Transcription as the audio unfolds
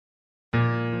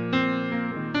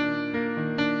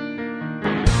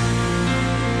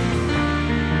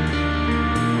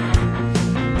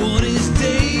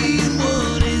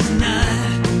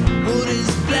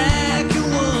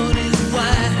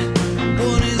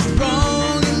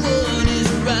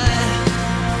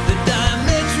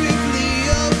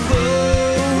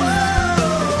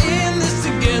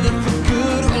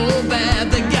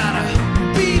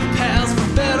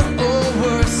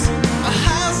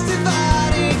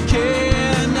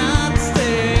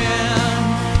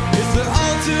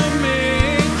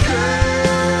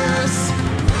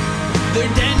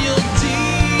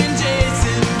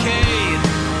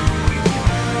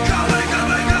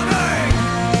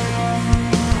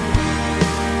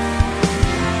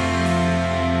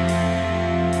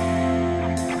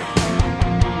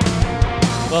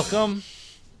welcome.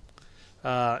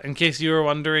 In case you were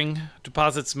wondering,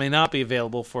 deposits may not be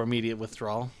available for immediate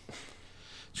withdrawal.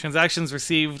 Transactions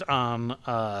received on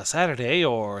Saturday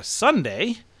or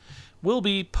Sunday will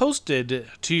be posted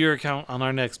to your account on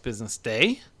our next business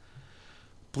day.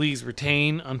 Please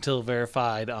retain until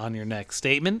verified on your next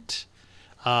statement.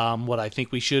 What I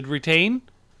think we should retain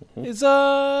is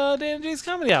Dan and Jay's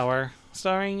Comedy Hour,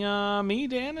 starring me,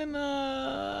 Dan, and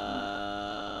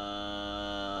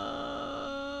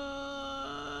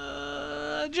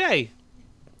Jay.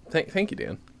 Thank you,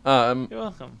 Dan. You're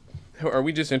welcome. Are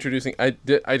we just introducing? I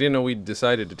didn't know we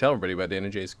decided to tell everybody about Dan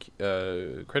and Jay's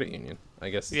credit union. I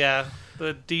guess. Yeah,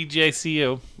 the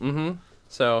DJCU. Mm-hmm.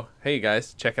 So hey,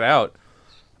 guys, check it out.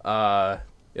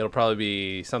 It'll probably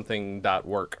be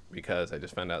something.work because I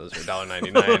just found out those are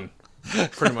 $1.99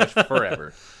 pretty much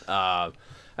forever. I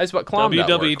just bought Clom.work.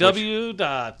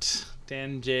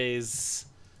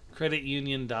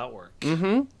 www.danjayscreditunion.work.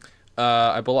 Mm-hmm.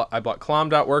 I bought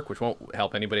Clom.work, which won't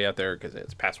help anybody out there because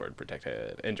it's password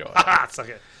protected. Enjoy. Suck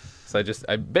it. So I just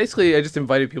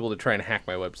invited people to try and hack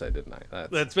my website, didn't I?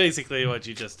 That's basically what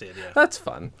you just did. Yeah. That's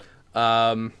fun.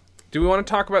 Do we want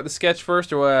to talk about the sketch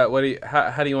first, or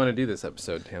how do you want to do this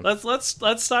episode, Tim? Let's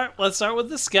start with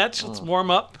the sketch. Let's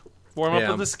warm up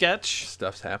with the sketch.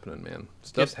 Stuff's happening, man.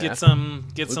 Get some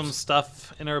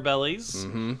stuff in our bellies.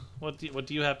 Mm-hmm. What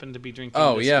do you happen to be drinking?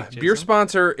 Oh this yeah, week, beer Jason?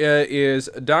 sponsor is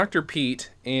Dr.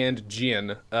 Pete and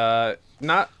gin. Not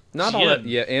all that,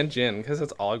 yeah, and gin because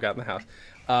that's all I've got in the house.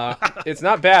 It's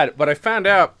not bad, but I found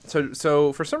out.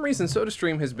 So for some reason,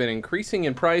 SodaStream has been increasing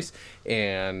in price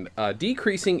and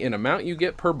decreasing in amount you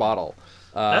get per bottle.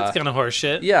 That's kind of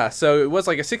horseshit. Yeah, so it was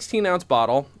like a 16-ounce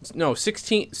bottle. No,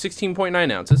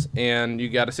 16.9 ounces, and you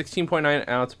got a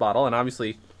 16.9-ounce bottle, and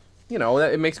obviously,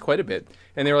 it makes quite a bit.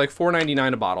 And they were like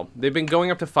 $4.99 a bottle. They've been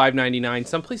going up to $5.99.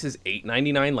 Some places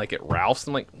 $8.99, like at Ralph's.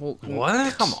 I'm like, well,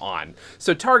 what? Come on.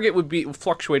 So Target would be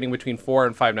fluctuating between $4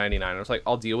 and $5.99. I was like,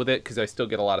 I'll deal with it because I still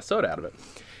get a lot of soda out of it.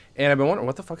 And I've been wondering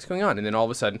what the fuck's going on. And then all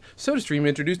of a sudden, SodaStream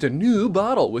introduced a new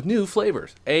bottle with new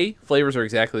flavors. A, flavors are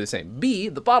exactly the same. B,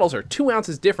 the bottles are 2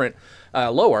 ounces different,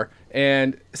 lower.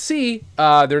 And C,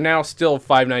 they're now still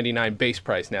 $5.99 base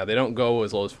price now. They don't go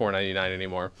as low as $4.99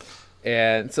 anymore.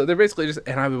 And so they're basically just,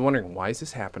 and I've been wondering, why is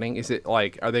this happening? Is it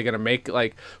like, are they going to make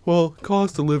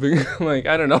cost of living? Like,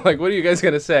 I don't know, what are you guys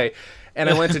going to say? And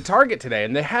I went to Target today,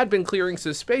 and they had been clearing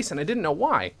some space, and I didn't know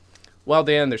why. Well,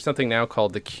 Dan, there's something now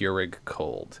called the Keurig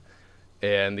Cold.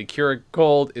 And the Keurig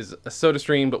Cold is a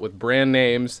SodaStream, but with brand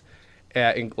names,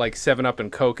 like 7-Up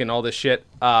and Coke and all this shit,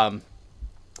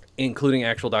 including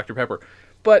actual Dr. Pepper.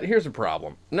 But here's the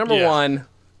problem. Number one,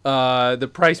 the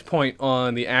price point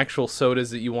on the actual sodas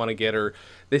that you want to get are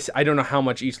this. I don't know how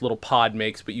much each little pod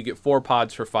makes, but you get 4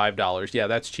 pods for $5. Yeah,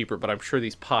 that's cheaper, but I'm sure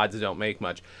these pods don't make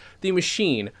much. The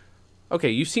machine, okay,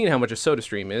 you've seen how much a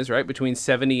SodaStream is, right? Between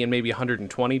 70 and maybe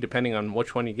 120, depending on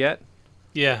which one you get.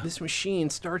 Yeah. This machine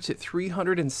starts at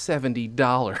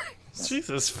 $370.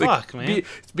 Jesus fuck, man.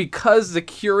 It's because the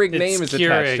Keurig name is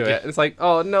attached to it. It's like,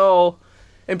 oh no.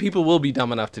 And people will be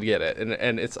dumb enough to get it.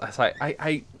 And it's like,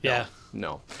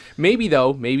 No. Maybe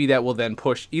that will then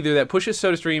push, either that pushes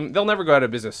SodaStream, they'll never go out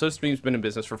of business. SodaStream's been in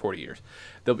business for 40 years.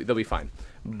 They'll be fine.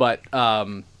 But,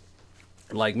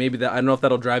 maybe that, I don't know if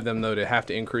that'll drive them, though, to have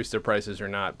to increase their prices or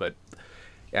not. But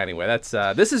anyway, this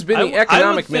has been the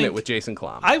Economic Minute with Jason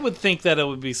Klom. I would think that it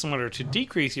would be smarter to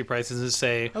decrease your prices and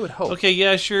say, I would hope. Okay,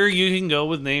 yeah, sure, you can go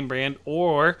with name brand,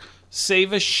 or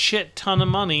save a shit ton of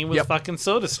money with fucking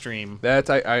SodaStream.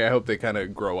 I hope they kind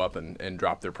of grow up and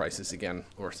drop their prices again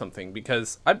or something,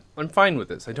 because I'm fine with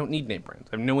this. I don't need name brands.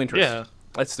 I have no interest. Yeah.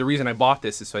 That's the reason I bought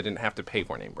this, is so I didn't have to pay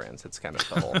for name brands. That's kind of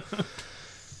the whole...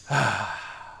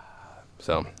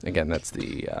 So, again, that's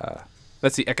the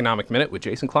Economic Minute with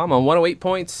Jason Klom on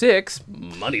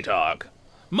 108.6 Money Talk.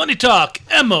 Money Talk,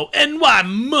 M-O-N-Y,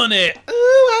 money. Ooh,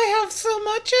 I have so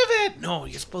much of it. No,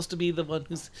 you're supposed to be the one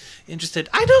who's interested.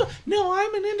 I don't. No,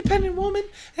 I'm an independent woman,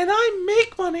 and I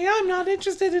make money. I'm not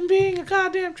interested in being a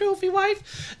goddamn trophy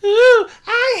wife. Ooh,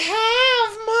 I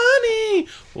have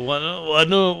money. What?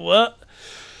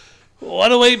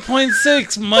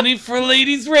 108.6, Money for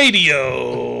Ladies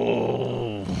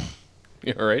Radio.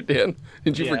 You all right, Dan?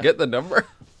 Did you forget the number?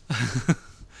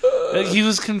 He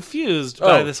was confused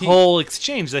by this whole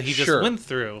exchange that he just went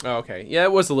through. Oh, okay. Yeah,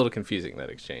 it was a little confusing, that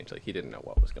exchange. Like, he didn't know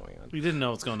what was going on. We didn't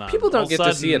know what's going on. People don't get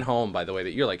to see at home, by the way,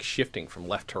 that you're, shifting from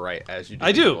left to right as you do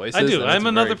I do. voices, I do. I'm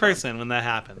another person when that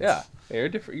happens. Yeah. You're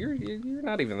different. You're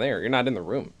not even there. You're not in the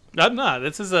room. I'm not.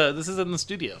 This is in the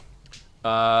studio.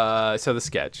 So the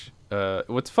sketch.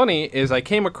 What's funny is I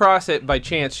came across it by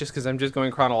chance just because I'm just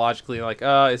going chronologically. Like,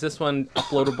 is this one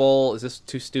uploadable? Is this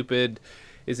too stupid?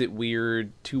 is it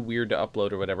weird, too weird to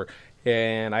upload or whatever.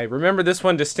 And I remember this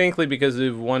one distinctly because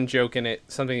of one joke in it,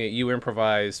 something that you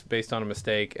improvised based on a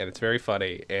mistake, and it's very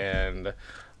funny. And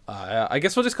I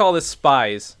guess we'll just call this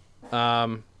Spies.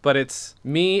 But it's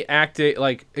me acting,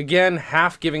 like, again,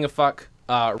 half giving a fuck.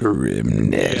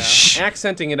 Accenting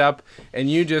it up, and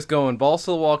you just going balls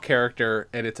to the wall character,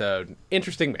 and it's an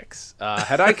interesting mix.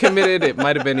 Had I committed, it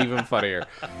might have been even funnier.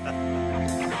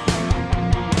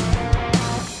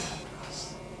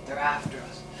 They're after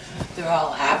us. They're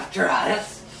all after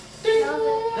us.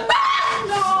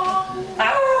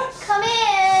 Come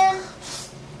in.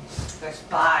 They're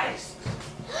spies.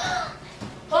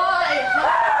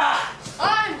 Hi.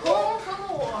 I'm home from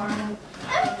the war.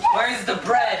 Where's the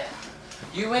bread?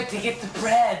 You went to get the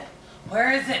bread.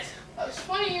 Where is it? That was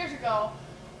 20 years ago,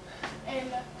 and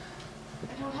I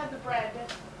don't have the bread.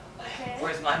 Okay?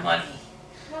 Where's my money?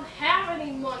 I don't have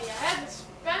any money. I had to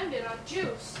spend it on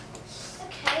juice.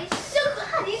 Okay, so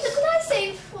honey, look what I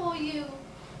saved for you.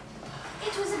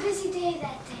 It was a busy day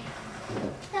that day.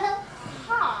 Huh.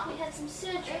 We had some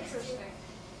surgery. Interesting.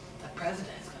 The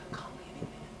president's gonna call me any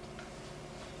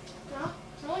minute. No?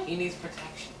 Really? He needs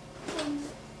protection.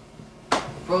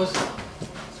 Roosevelt is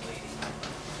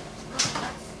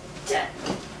waiting.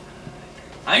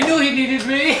 I knew he needed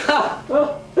me.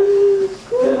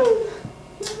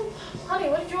 Honey,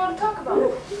 what did you want to talk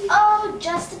about? Oh,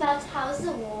 just about how's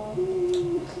the war.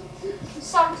 It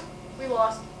sucked. We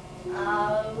lost.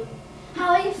 Oh,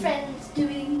 how are your friends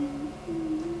doing?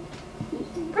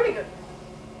 Pretty good.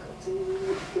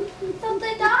 Thought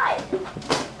they died.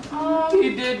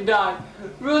 He did die.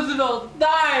 Roosevelt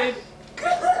died.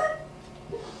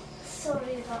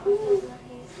 Sorry about my brother.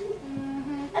 He's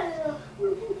a little.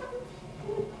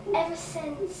 Ever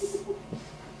since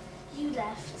you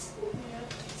left.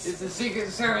 It's the Secret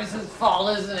Service's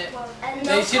fault, isn't it? And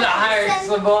They should have hired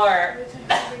some more.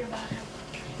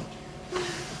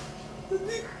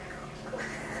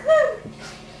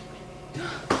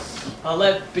 I'll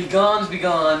let bygones be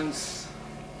gones.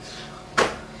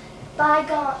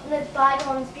 Let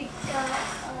bygones be gone.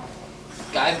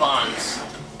 Guy Bonds.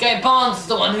 Guy Bonds is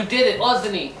the one who did it,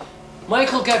 wasn't he?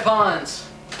 Michael Guy Bonds.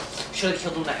 Should have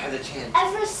killed him when I had the chance.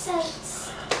 Ever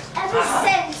since,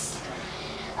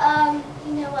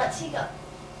 you know what, he got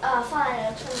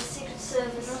fired from the Secret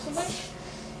Service. You know something?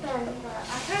 And,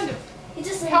 I kind of he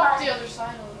just helped the other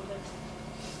side a little bit.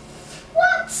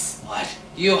 What? What?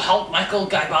 You helped Michael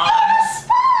Guy You're a Bonds?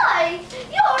 spy!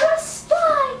 You're a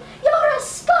spy! You're a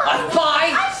spy! A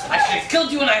spy? I should have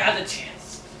killed you when I had the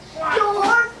chance. You're a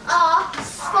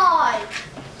spy!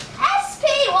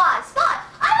 S-P-Y, spy!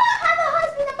 I don't have a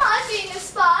husband of mine being a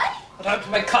spy! What happened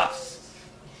to my cuffs?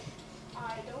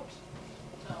 I don't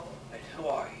know. Wait, who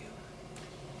are you?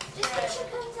 Just put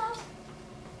your guns out.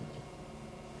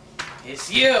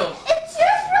 It's you. It's your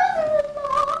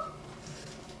brother-in-law!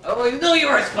 Oh, I knew you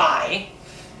were a spy.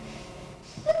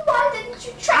 Then why didn't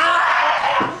you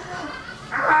try?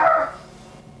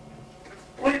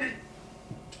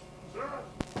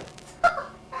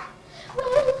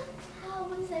 Well, how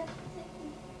was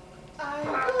everything? I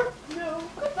don't know.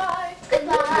 Goodbye.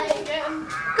 Goodbye. Again.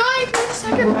 Going for the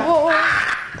second war.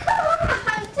 Come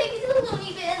on, take it to the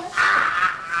loony bin. I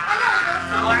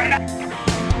gotta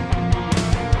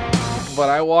go. But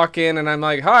I walk in and I'm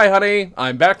like, "Hi, honey,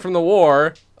 I'm back from the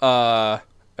war." And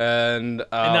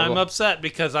I'm upset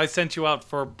because I sent you out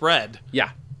for bread Yeah.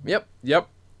 Yep.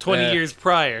 20 years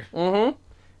prior. Mm-hmm.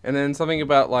 And then something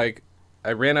about, like,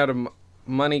 I ran out of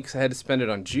money because I had to spend it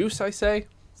on juice, I say?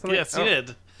 Something? Yes, you Oh.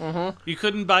 did. Mm-hmm. You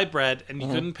couldn't buy bread, and you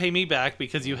couldn't pay me back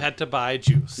because you had to buy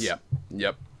juice.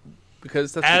 Yep.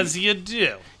 Because that's As you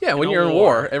do. yeah, when a you're in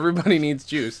war, everybody needs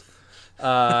juice.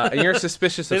 And you're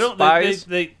suspicious They of don't. spies.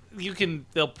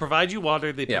 They'll provide you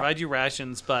water. They Yeah. provide you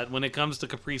rations. But when it comes to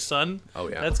Capri Sun, Oh,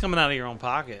 yeah. that's coming out of your own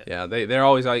pocket. Yeah, they're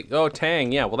always like, "Oh,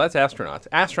 Tang." Yeah, well, that's astronauts.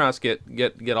 Astronauts get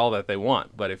all that they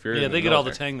want, but if you're Yeah, in they the get all the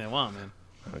military- tang they want, man.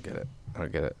 I don't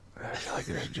get it. I feel like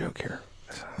there's a joke here.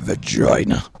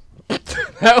 Vagina.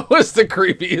 That was the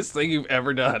creepiest thing you've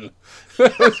ever done. Can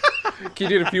you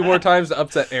do it a few more times to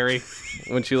upset Ari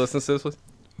when she listens to this? Please?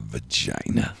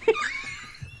 Vagina.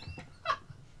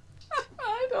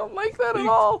 I don't like that at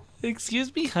all.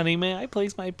 Excuse me, honey, may I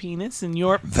place my penis in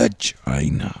your...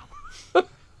 Vagina.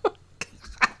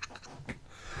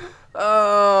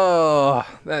 Oh,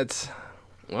 that's...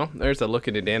 Well, there's a look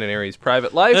into Dan and Ari's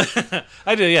private life.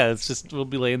 I do, yeah. It's just, we'll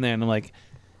be laying there, and I'm like,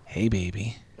 hey,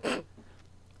 baby,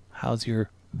 how's your...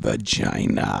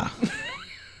 Vagina.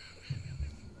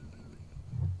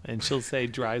 And she'll say,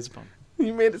 dries bone.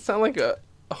 You made it sound like a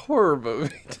horror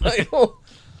movie title.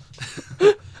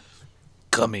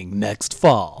 Coming next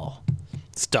fall.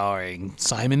 starring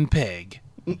Simon Pegg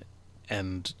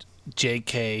and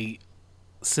J.K.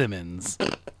 Simmons.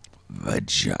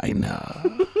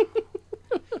 Vagina.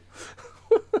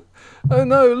 Oh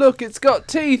no, look, it's got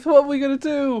teeth. What are we going to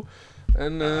do?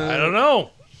 And I don't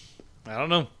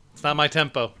know. It's not my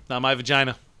tempo. Not my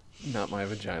vagina. Not my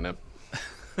vagina.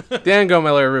 Dan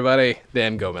Gomiller, everybody.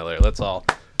 Dan Gomiller. Let's all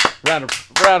round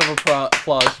of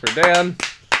applause for Dan.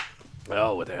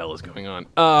 Oh, what the hell is going on?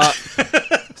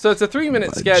 So it's a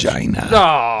 3-minute sketch. Vagina.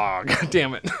 Oh, god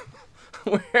damn it.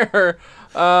 Where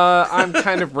I'm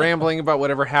kind of rambling about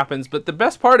whatever happens, but the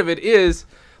best part of it is,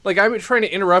 like, I'm trying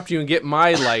to interrupt you and get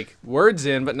my, like, words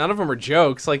in, but none of them are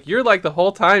jokes. Like, you're, like, the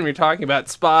whole time you're talking about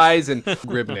spies and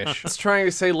Gribnish. It's trying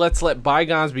to say, let's let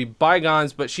bygones be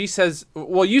bygones, but she says,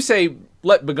 well, you say,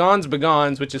 let bygones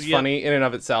bygones, which is funny in and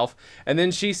of itself. And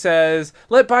then she says,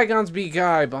 let bygones be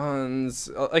Guy Bonds.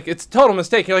 Like, it's a total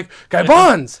mistake. You're like, Guy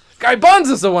Bonds! Guy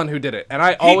Bonds is the one who did it. And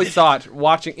I always thought,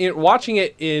 watching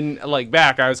it in, like,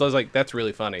 back, I was like, that's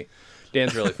really funny.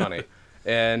 Dan's really funny.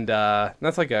 And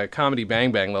that's like a comedy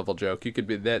Bang Bang level joke. You could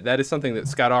be that is something that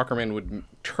Scott Aukerman would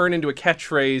turn into a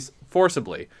catchphrase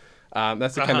forcibly.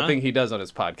 That's the kind of thing he does on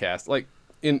his podcast. Like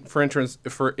for instance,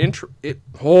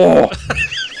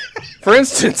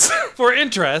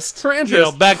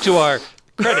 back to our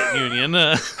credit union.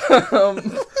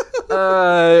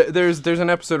 There's an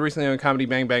episode recently on Comedy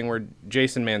Bang Bang where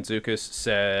Jason Mantzoukas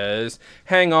says,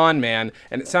 "Hang on, man,"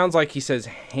 and it sounds like he says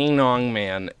 "hang on,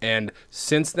 man." And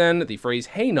since then, the phrase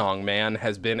 "hang on, man"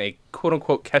 has been a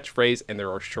quote-unquote catchphrase, and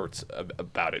there are shorts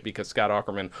about it because Scott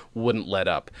Aukerman wouldn't let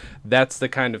up. That's the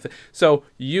kind of so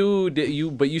but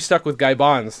you stuck with Guy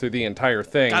Bonds through the entire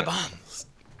thing. Guy Bonds.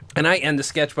 And I end the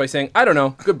sketch by saying, I don't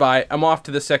know, goodbye, I'm off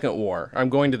to the second war. I'm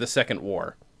going to the second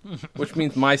war. Which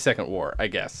means my second war, I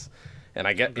guess. And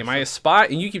I get, am I a spy?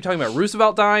 And you keep talking about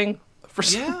Roosevelt dying for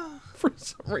some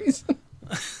reason.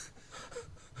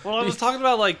 Well, I was talking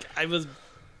about, like, I was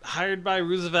hired by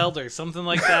Roosevelt or something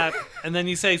like that. And then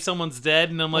you say someone's dead,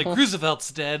 and I'm like,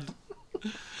 Roosevelt's dead.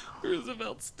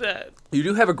 Roosevelt's dead. You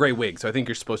do have a gray wig, so I think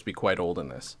you're supposed to be quite old in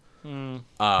this. But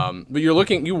you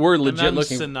were legit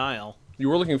looking. Senile. You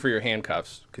were looking for your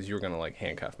handcuffs because you were gonna like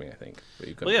handcuff me, I think. But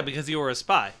you couldn't. Well, yeah, because you were a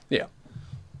spy. Yeah.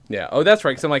 Yeah. Oh, that's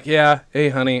right. Because I'm like, yeah, hey,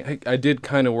 honey, I did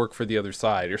kind of work for the other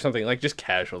side or something. Like just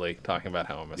casually talking about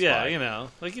how I'm a spy. Yeah, you know,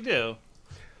 like you do.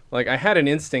 Like I had an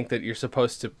instinct that you're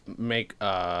supposed to make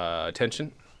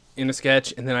attention in a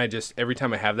sketch, and then I just every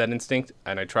time I have that instinct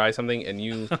and I try something and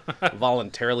you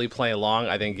voluntarily play along,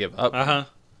 I then give up.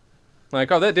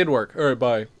 Like, oh, that did work. All right,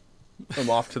 bye.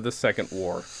 I'm off to the second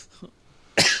war.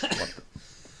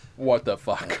 What the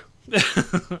fuck?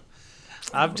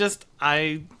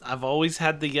 I've always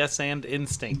had the yes and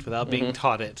instinct without being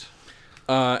taught it.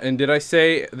 And did I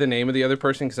say the name of the other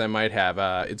person? Because I might have.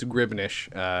 It's Gribnish.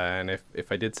 And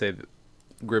if I did say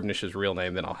Gribnish's real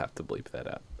name, then I'll have to bleep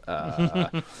that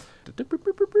out.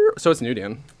 So it's new,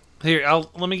 Dan. Here,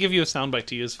 let me give you a soundbite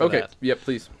to use for that. Okay. Yep,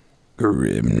 please.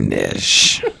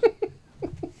 Gribnish.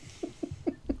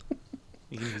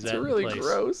 It's really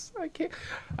gross. I can't.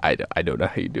 I don't know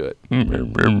how you do it. I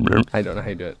don't know how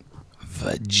you do it.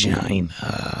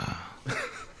 Vagina.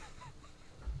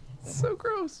 So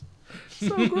gross.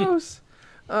 So gross.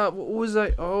 What was I?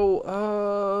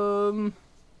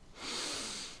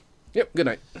 Yep. Good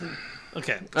night.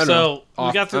 Okay. I don't So know.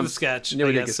 we got through the sketch. yeah,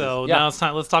 we I did guess. get So through- yeah. now it's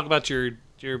time. Let's talk about your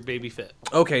baby fit.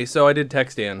 Okay, so I did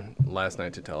text Dan last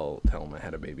night to tell him I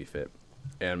had a baby fit,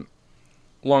 and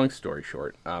long story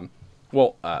short,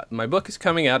 my book is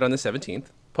coming out on the 17th.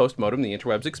 Postmortem: The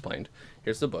Interwebs Explained.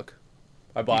 Here's the book.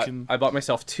 I bought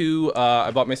myself two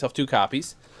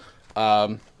copies,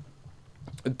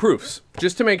 proofs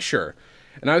just to make sure,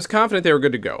 and I was confident they were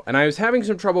good to go. And I was having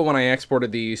some trouble when I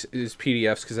exported these as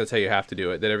PDFs because that's how you have to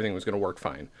do it. That everything was going to work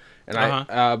fine. And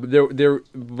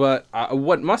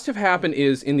what must have happened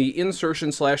is in the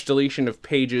insertion/deletion of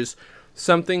pages,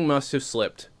 something must have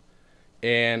slipped.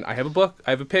 And I have a book.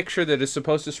 I have a picture that is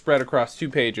supposed to spread across 2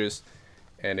 pages,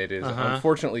 and it is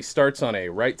unfortunately starts on a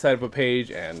right side of a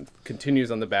page and continues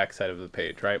on the back side of the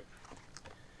page. Right.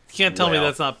 You can't tell me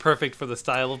that's not perfect for the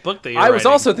style of book that you're I was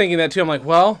writing. also thinking that too. I'm like,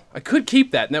 well, I could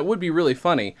keep that, and that would be really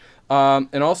funny.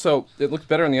 And also, it looks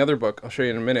better in the other book. I'll show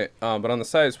you in a minute. But on the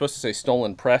side, it's supposed to say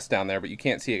 "Stolen Press" down there, but you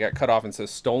can't see it. Got cut off and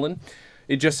says "Stolen."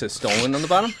 It just says "Stolen" on the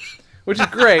bottom, which is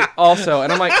great. Also,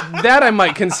 and I'm like, that I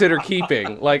might consider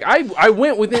keeping. Like, I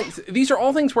went within. These are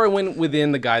all things where I went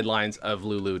within the guidelines of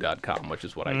Lulu.com, which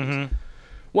is what I use.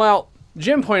 Well,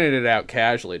 Jim pointed it out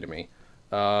casually to me.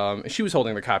 She was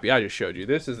holding the copy I just showed you.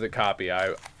 This is the copy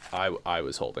I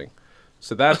was holding.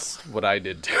 So that's what I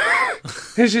did too.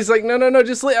 And she's like, no,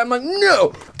 just I'm like,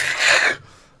 no.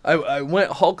 I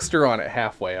went Hulkster on it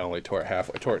halfway. I only tore it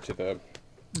halfway. Tore it to the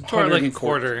Tore like a 100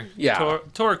 quarter. Yeah.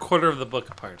 Tore a quarter of the book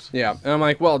apart. Yeah, and I'm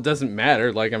like, well, it doesn't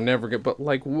matter. Like, I'm never gonna. But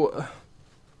like,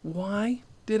 why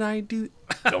did I do?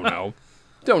 Don't know.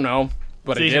 Don't know.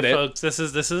 But See, I did it. folks, this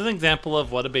is an example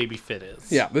of what a baby fit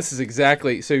is. Yeah, this is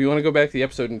exactly. So if you want to go back to the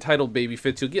episode entitled "Baby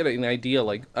Fits," you'll get an idea.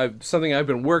 Like something I've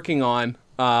been working on.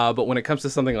 But when it comes to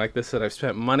something like this that I've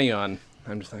spent money on,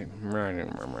 I'm just like,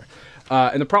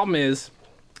 and the problem is.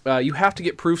 You have to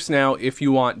get proofs now if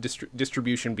you want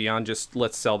distribution beyond just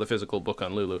let's sell the physical book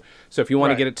on Lulu. So if you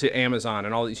want to get it to Amazon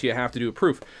and all these, you have to do a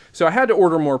proof. So I had to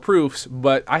order more proofs,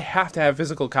 but I have to have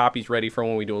physical copies ready for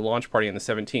when we do a launch party on the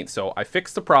 17th. So I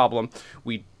fixed the problem.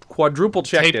 We quadruple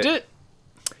checked Taped it?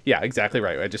 Yeah, exactly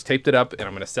right. I just taped it up, and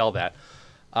I'm going to sell that.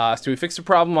 So we fixed the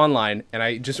problem online, and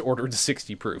I just ordered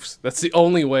 60 proofs. That's the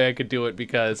only way I could do it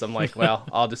because I'm like, well,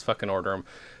 I'll just fucking order them.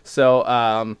 So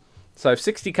I have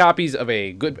 60 copies of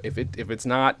a good. If it's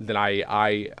not, then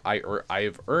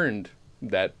I've earned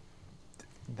that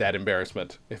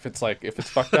embarrassment. If it's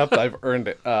fucked up, I've earned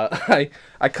it. I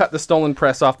cut the stolen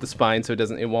press off the spine so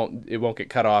it won't get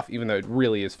cut off, even though it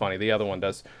really is funny. The other one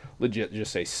does legit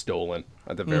just say stolen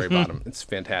at the very bottom. It's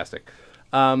fantastic.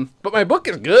 But my book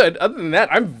is good. Other than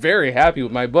that, I'm very happy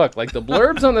with my book. Like the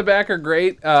blurbs on the back are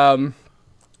great. I'm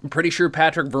pretty sure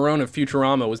Patrick Verone of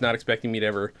Futurama was not expecting me to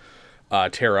ever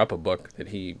tear up a book that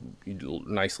he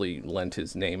nicely lent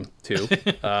his name to.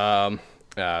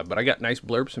 But I got nice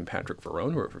blurbs from Patrick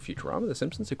Verone, who wrote for Futurama, The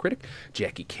Simpsons, a critic.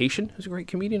 Jackie Cation, who's a great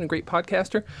comedian and great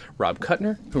podcaster. Rob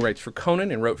Kuttner, who writes for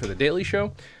Conan and wrote for The Daily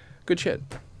Show. Good shit.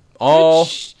 All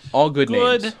good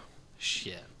names. Good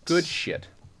shit. Good shit.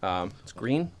 It's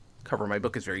green. Cover of my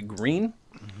book is very green.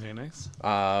 Very nice.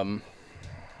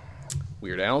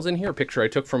 Weird Al's in here. A picture I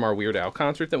took from our Weird Al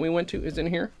concert that we went to is in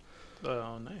here.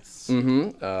 Oh, nice.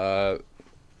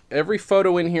 Every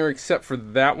photo in here except for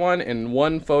that one and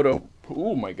one photo,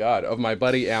 oh my god, of my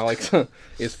buddy Alex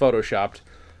is photoshopped.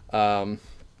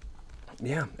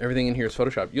 Yeah, everything in here is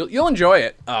photoshopped. You'll enjoy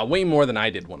it way more than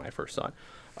I did when I first saw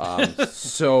it.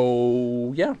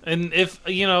 So yeah. And if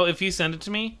you send it to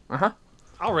me,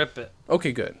 I'll rip it.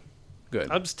 Okay, good.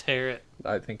 I'll just tear it.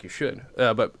 I think you should.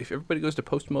 But if everybody goes to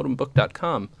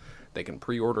postmodembook.com, they can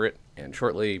pre-order it and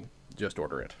shortly just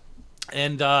order it.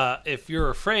 And if you're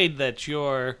afraid that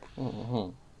your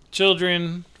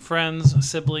children, friends,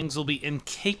 siblings will be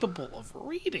incapable of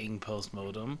reading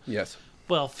Postmodem, Yes.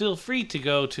 well, feel free to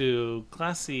go to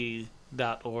classy.org/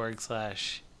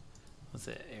 what's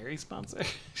it, Airy sponsor?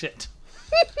 Shit.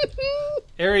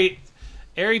 Airy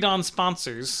Dawn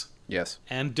sponsors. Yes.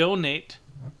 And donate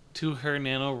to her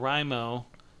NaNoWriMo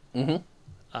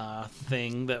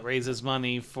thing that raises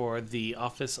money for the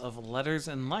Office of Letters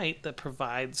and Light that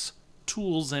provides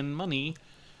tools and money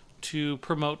to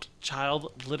promote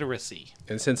child literacy.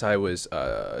 And since I was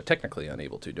technically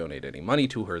unable to donate any money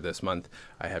to her this month,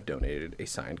 I have donated a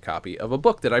signed copy of a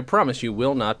book that I promise you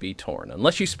will not be torn,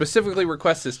 unless you specifically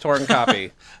request this torn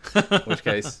copy, in which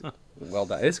case, well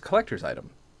done. It's a collector's item.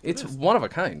 It's one of a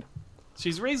kind.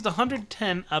 She's raised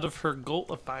 110 out of her goal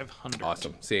of 500.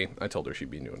 Awesome. See, I told her she'd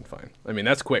be doing fine. I mean,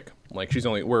 that's quick. Like,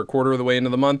 we're a quarter of the way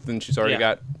into the month, and she's already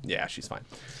she's fine.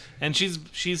 And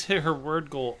she's hit her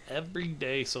word goal every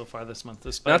day so far this month.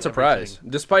 Despite not surprised,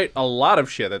 despite a lot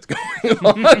of shit that's going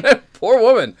on. Poor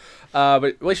woman.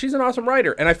 But she's an awesome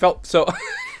writer, and I felt so.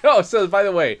 So by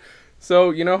the way,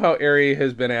 you know how Ari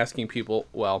has been asking people.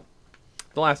 Well,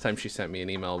 the last time she sent me an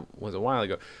email was a while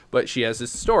ago, but she has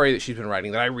this story that she's been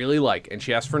writing that I really like, and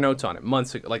she asked for notes on it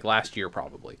months ago, like last year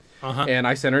probably. And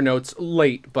I sent her notes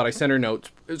late, but I sent her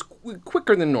notes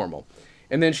quicker than normal,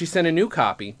 and then she sent a new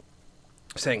copy.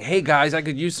 Saying, hey guys, I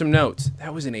could use some notes.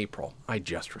 That was in April. I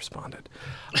just responded.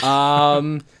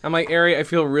 I'm like, Ari, I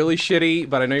feel really shitty,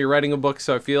 but I know you're writing a book,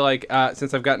 so I feel like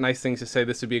since I've got nice things to say,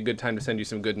 this would be a good time to send you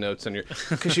some good notes on your.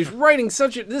 Because she's writing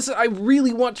I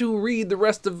really want to read the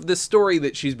rest of this story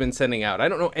that she's been sending out. I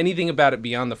don't know anything about it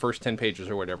beyond the first 10 pages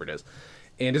or whatever it is,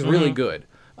 and it's really good.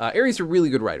 Ari's a really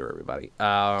good writer, everybody.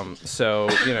 So,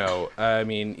 I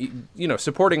mean,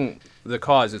 supporting the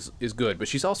cause is good, but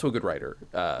she's also a good writer.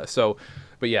 So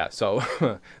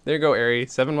there you go, Ari.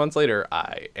 7 months later,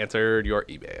 I answered your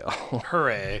email.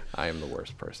 Hooray. I am the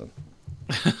worst person.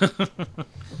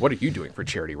 What are you doing for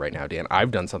charity right now, Dan?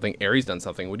 I've done something. Ari's done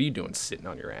something. What are you doing sitting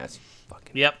on your ass?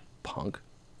 Fucking punk.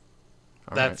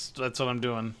 That's what I'm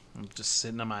doing. I'm just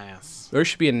sitting on my ass. There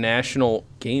should be a National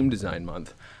Game Design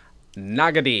Month.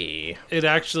 Nagadi. It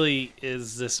actually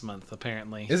is this month,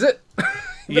 apparently. Is it?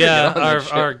 Yeah,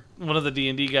 our one of the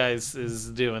D&D guys is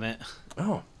doing it.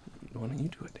 Oh, why don't you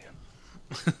do it,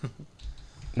 Dan?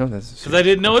 No, that's Because I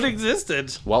didn't know it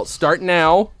existed. well. Start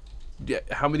now.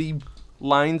 How many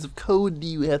lines of code do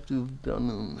you have to have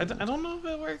done? I don't know if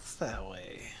it works that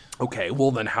way. Okay, well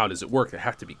then, how does it work? There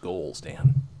have to be goals,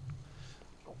 Dan.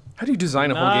 How do you design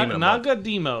a whole game in a month?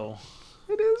 Nagademo.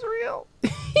 It is real.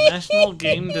 National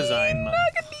Game Design Month.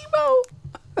 Nagademo.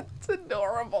 That's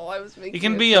adorable. I was making It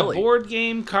can be a board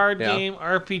game, card game,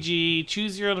 RPG,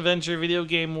 choose your own adventure, video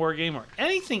game, war game, or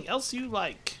anything else you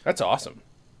like. That's awesome.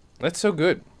 That's so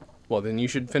good. Well, then you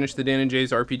should finish the Dan and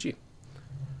Jay's RPG.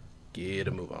 Get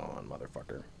a move on,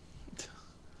 motherfucker.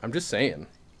 I'm just saying.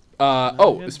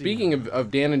 Speaking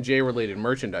of Dan and Jay related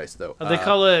merchandise, though. They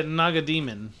call it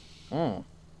Nagademon.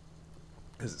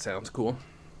 Because it sounds cool.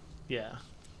 Yeah.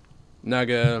 Not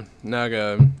gonna work.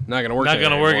 Not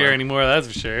gonna work here anymore, that's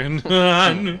for sure.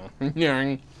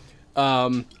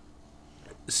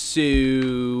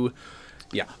 So,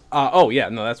 yeah. That's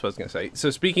what I was gonna say. So,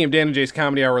 speaking of Dan and Jay's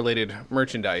Comedy Hour related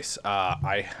merchandise,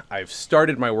 I've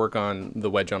started my work on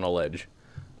the Wedge on a Ledge.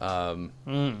 And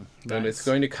it's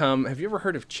going to come. Have you ever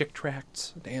heard of Chick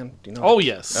Tracts, Dan? Do you know? Oh,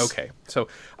 yes. Okay. So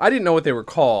I didn't know what they were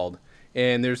called,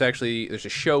 and there's a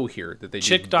show here that they do.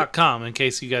 Chick.com, in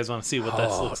case you guys want to see what that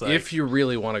looks like. If you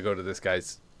really want to go to this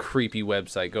guy's creepy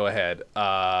website, go ahead.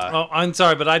 I'm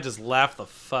sorry, but I just laughed the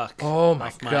fuck. Oh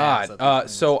my god.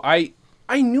 So I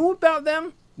knew about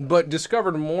them, but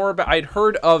discovered more about. I'd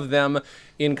heard of them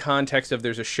in context of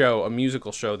there's a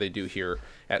musical show they do here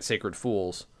at Sacred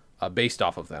Fools. Based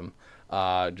off of them,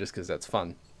 just because that's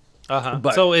fun.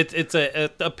 But so it's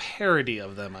a parody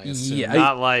of them, I assume. Yeah,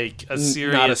 not like a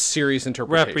serious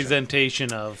interpretation.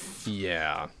 Representation of.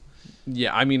 Yeah.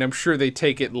 I mean, I'm sure they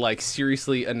take it like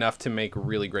seriously enough to make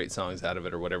really great songs out of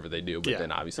it or whatever they do. But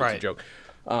then obviously it's a joke.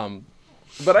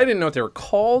 But I didn't know what they were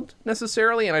called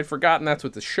necessarily, and I'd forgotten that's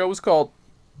what the show's called.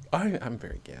 I'm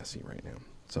very gassy right now,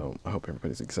 so I hope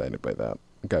everybody's excited by that.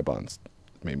 Guy Bonds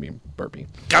made me burpy.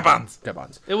 Guy Bonds.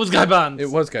 It was Guy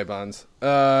Bonds.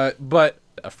 But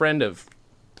a friend of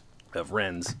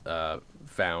Ren's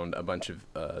found a bunch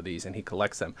of these, and he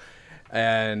collects them.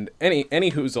 And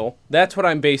any hoozle, that's what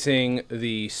I'm basing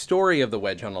the story of the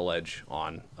Wedge on a Ledge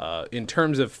on. In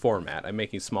terms of format, I'm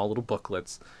making small little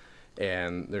booklets,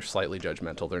 and they're slightly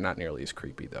judgmental. They're not nearly as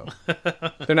creepy, though.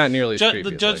 They're not nearly as creepy.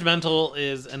 The judgmental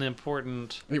is an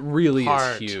important it really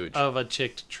part is huge of a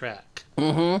Chick track.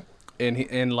 Mm-hmm. And he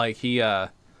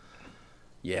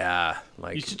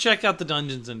you should check out the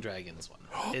Dungeons and Dragons one.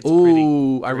 It's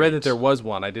pretty I read that there was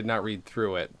one. I did not read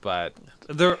through it, but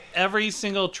every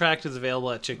single tract is available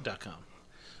at chick.com.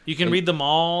 You can read them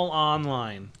all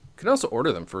online. You can also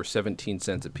order them for 17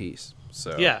 cents a piece.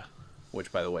 So yeah,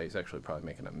 which by the way is actually probably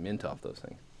making a mint off those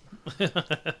things.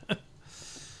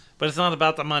 But it's not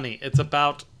about the money. It's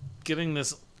about getting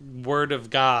this word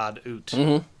of God out.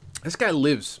 Mm-hmm. This guy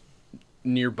lives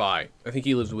nearby. I think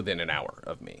he lives within an hour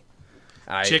of me.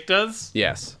 Chick does?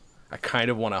 Yes. I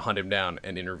kind of want to hunt him down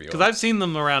and interview him. Because I've seen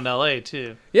them around LA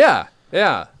too. Yeah.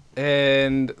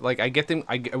 And like I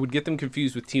would get them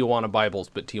confused with Tijuana Bibles,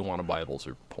 but Tijuana Bibles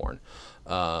are porn.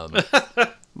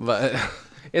 But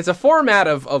it's a format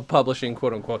of publishing,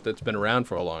 quote unquote, that's been around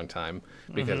for a long time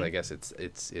because I guess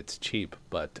it's cheap.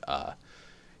 But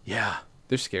yeah,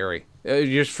 they're scary.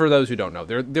 Just for those who don't know,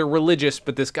 they're religious,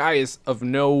 but this guy is of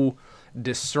no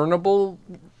discernible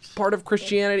part of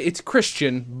Christianity. It's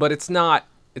Christian, but it's not.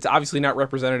 It's obviously not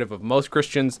representative of most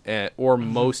Christians or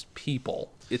most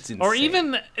people. It's insane. Or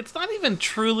even it's not even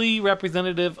truly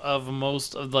representative of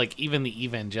most of like even the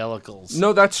evangelicals.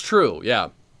 No, that's true. Yeah.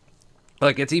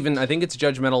 Like it's even I think it's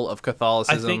judgmental of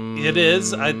Catholicism. I think it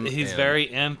is. He's very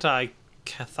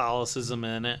anti-Catholicism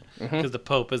in it because the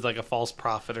Pope is like a false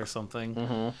prophet or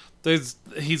something.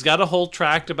 He's got a whole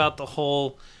tract about the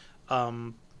whole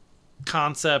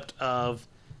concept of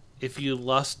if you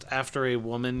lust after a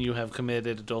woman, you have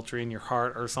committed adultery in your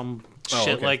heart or some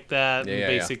shit like that. Yeah,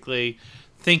 basically,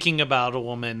 thinking about a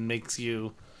woman makes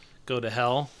you go to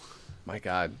hell. My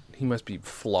God, he must be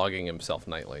flogging himself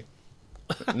nightly.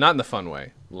 Not in the fun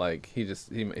way. Like he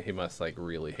must like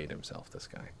really hate himself. This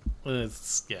guy.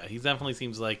 He definitely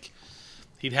seems like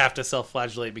he'd have to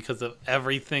self-flagellate because of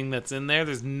everything that's in there.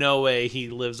 There's no way he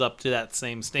lives up to that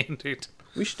same standard.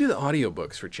 We should do the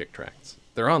audiobooks for Chick Tracts.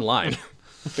 They're online.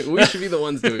 We should be the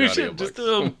ones doing audiobooks. Just do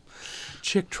them.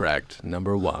 Chick Tract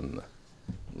 #1.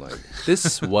 Like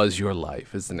This Was Your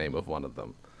Life is the name of one of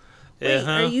them. Wait,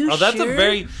 are you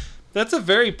sure? That's a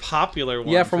very popular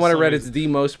one. Yeah, from what I read, it's the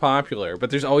most popular. But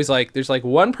there's always there's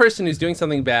one person who's doing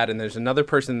something bad, and there's another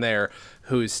person there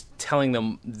who's telling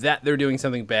them that they're doing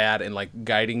something bad and like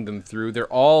guiding them through. They're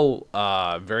all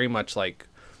very much like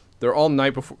They're all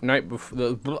night before. They're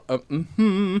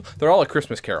all a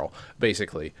Christmas Carol,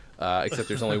 basically. Except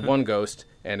there's only one ghost,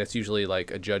 and it's usually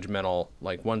like a judgmental.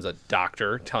 Like one's a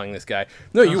doctor telling this guy,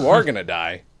 "No, you are gonna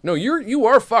die. No, you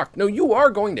are fucked. No, you are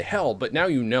going to hell." But now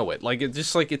you know it. Like it's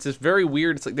just like it's this very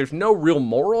weird. It's like there's no real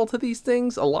moral to these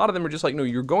things. A lot of them are just like, "No,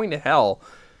 you're going to hell,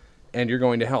 and you're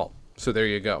going to hell." So there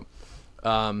you go.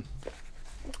 Ow,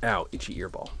 itchy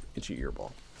earball.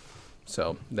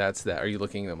 So that's that. Are you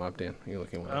looking them up, Dan? Are you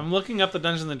looking them up? I'm looking up the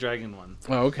Dungeons and Dragon one.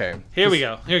 Oh, okay. Here we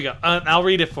go. I'll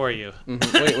read it for you.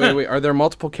 Wait. Are there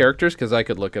multiple characters? Because I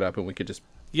could look it up and we could just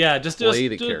Yeah, just play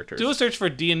the characters. Do a search for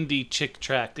D&D Chick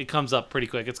Tract. It comes up pretty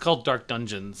quick. It's called Dark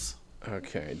Dungeons.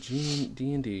 Okay,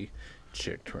 D&D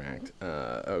Chick Tract.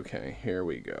 Okay, here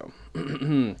we go.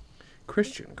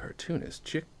 Christian cartoonist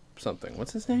Chick something.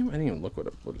 What's his name? I didn't even look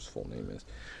what his full name is.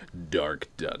 Dark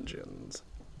Dungeons.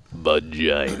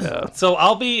 Vagina. So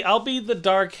I'll be the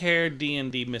dark-haired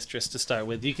D&D mistress to start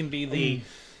with. You can be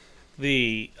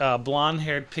the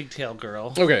blonde-haired pigtail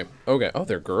girl. Okay. Oh,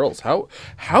 they're girls. How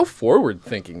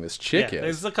forward-thinking this chick is.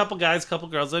 There's a couple guys, couple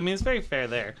girls. I mean, it's very fair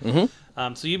there.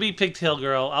 Mm-hmm. So you be pigtail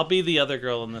girl. I'll be the other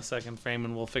girl in the second frame,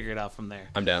 and we'll figure it out from there.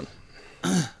 I'm down.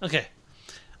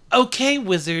 Okay,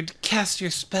 wizard, cast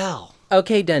your spell.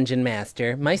 Okay, Dungeon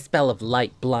Master. My spell of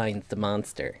light blinds the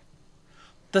monster.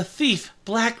 The thief,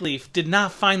 Blackleaf, did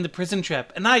not find the prison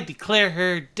trap, and I declare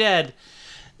her dead.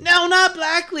 No, not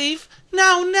Blackleaf.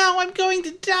 No, I'm going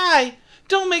to die.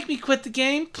 Don't make me quit the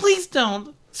game. Please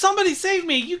don't. Somebody save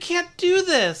me. You can't do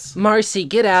this. Marcy,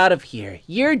 get out of here.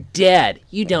 You're dead.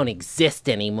 You don't exist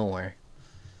anymore.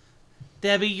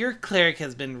 Debbie, your cleric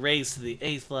has been raised to the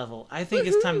 8th level. I think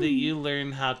it's time that you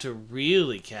learn how to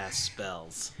really cast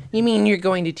spells. You mean you're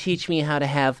going to teach me how to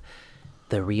have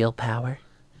the real power?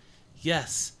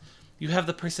 Yes, you have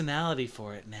the personality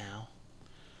for it now.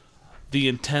 The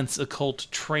intense occult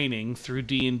training through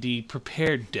D&D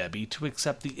prepared Debbie to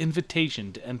accept the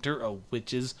invitation to enter a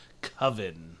witch's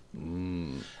coven.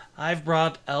 I've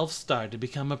brought Elfstar to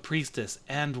become a priestess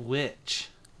and witch.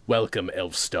 Welcome,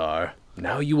 Elfstar.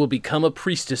 Now you will become a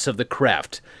priestess of the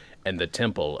craft and the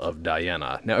temple of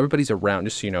Diana. Now everybody's around,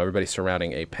 just so you know, everybody's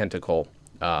surrounding a pentagram.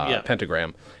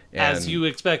 As you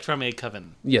expect from a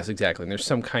coven. Yes, exactly. And there's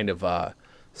some kind of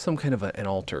an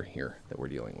altar here that we're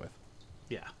dealing with.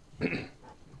 Yeah.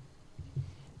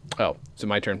 Oh, so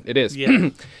my turn. It is. Yeah.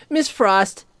 Miss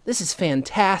Frost, this is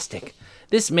fantastic.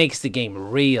 This makes the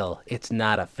game real. It's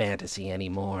not a fantasy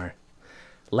anymore.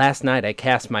 Last night I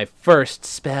cast my first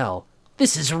spell.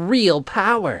 This is real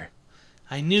power.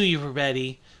 I knew you were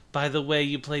ready by the way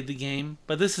you played the game,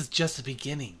 but this is just the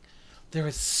beginning. There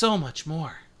is so much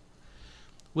more.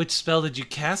 Which spell did you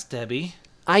cast, Debbie?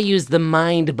 I used the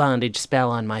mind bondage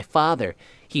spell on my father.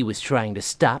 He was trying to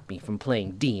stop me from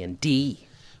playing D&D.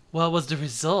 What was the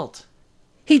result?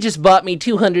 He just bought me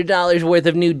 $200 worth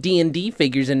of new D&D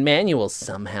figures and manuals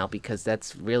somehow, because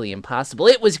that's really impossible.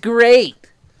 It was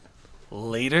great.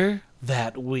 Later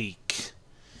that week.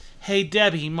 Hey,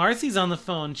 Debbie, Marcy's on the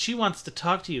phone. She wants to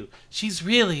talk to you. She's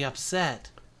really upset.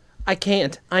 I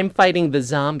can't. I'm fighting the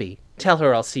zombie. Tell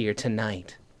her I'll see her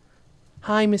tonight.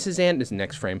 Hi, Mrs. Anderson.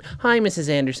 Next frame. Hi, Mrs.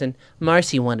 Anderson.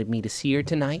 Marcy wanted me to see her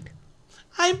tonight.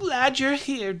 I'm glad you're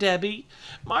here, Debbie.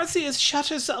 Marcy has shut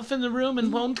herself in the room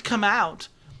and won't come out.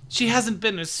 She hasn't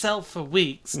been herself for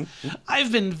weeks.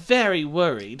 I've been very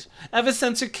worried. Ever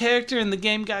since her character in the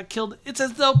game got killed, it's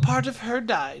as though part of her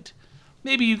died.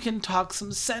 Maybe you can talk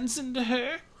some sense into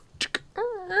her?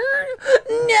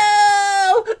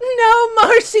 No,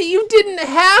 Marcy, you didn't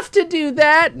have to do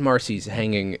that. Marcy's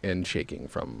hanging and shaking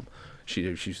from...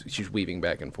 She's weaving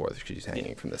back and forth. She's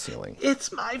hanging from the ceiling.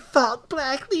 It's my fault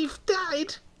Blackleaf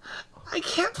died. I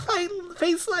can't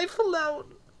face life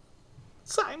alone.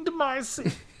 Signed,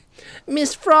 Marcy.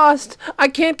 Miss Frost, I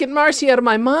can't get Marcy out of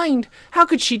my mind. How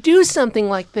could she do something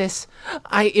like this?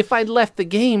 If I'd left the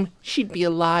game, she'd be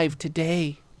alive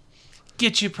today.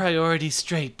 Get your priorities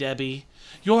straight, Debbie.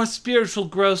 Your spiritual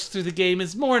growth through the game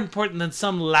is more important than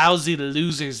some lousy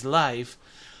loser's life.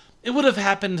 It would have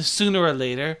happened sooner or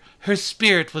later. Her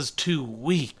spirit was too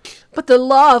weak. But the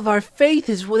law of our faith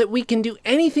is that we can do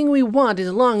anything we want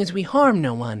as long as we harm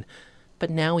no one.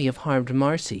 But now we have harmed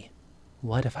Marcy.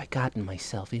 What have I gotten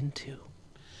myself into?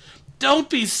 Don't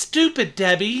be stupid,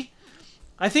 Debbie.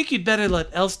 I think you'd better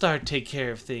let Elfstar take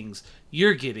care of things.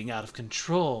 You're getting out of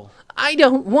control. I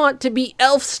don't want to be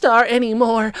Elfstar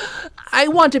anymore. I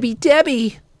want to be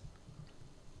Debbie.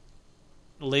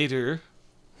 Later.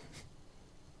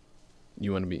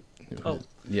 You want to be... Oh.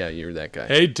 Yeah, you're that guy.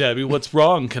 Hey, Debbie, what's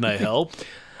wrong? Can I help?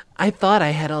 I thought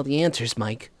I had all the answers,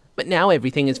 Mike. But now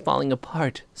everything is falling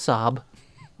apart, Sob.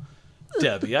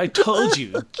 Debbie, I told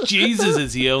you, Jesus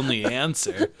is the only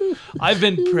answer. I've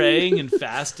been praying and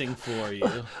fasting for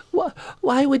you.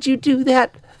 Why would you do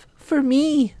that for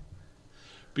me?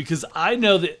 Because I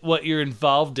know that what you're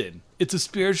involved in. It's a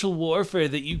spiritual warfare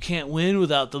that you can't win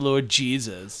without the Lord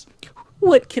Jesus.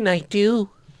 What can I do?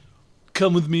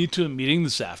 Come with me to a meeting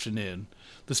this afternoon.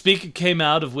 The speaker came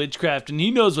out of witchcraft and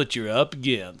he knows what you're up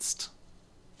against.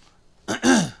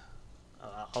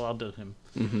 I'll do him.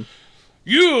 Mm-hmm.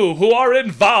 You who are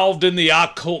involved in the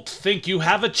occult think you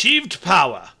have achieved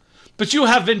power, but you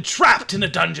have been trapped in a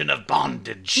dungeon of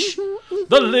bondage.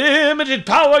 The limited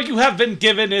power you have been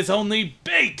given is only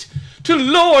bait to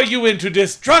lure you into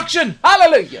destruction.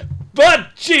 Hallelujah.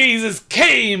 But Jesus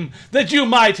came that you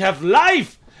might have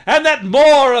life, and that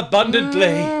more abundantly.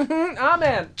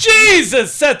 Amen.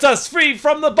 Jesus sets us free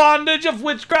from the bondage of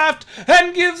witchcraft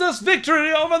and gives us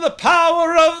victory over the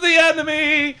power of the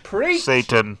enemy. Preach.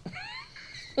 Satan.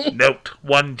 Note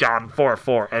 1 John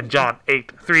 4:4 and John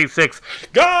 8:3-6.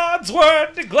 God's word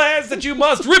declares that you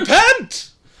must repent.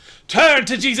 Turn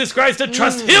to Jesus Christ and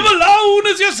trust Him alone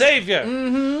as your Savior.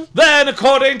 Then,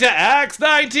 according to Acts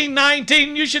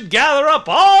 19:19, you should gather up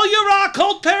all your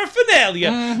occult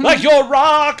paraphernalia, like your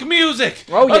rock music,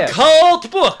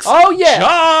 occult books,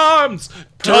 charms,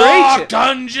 dark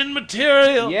dungeon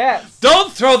material. Yes.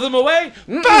 Don't throw them away.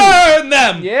 Burn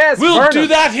them. Yes, we'll burn do them.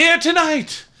 that here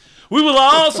tonight. We will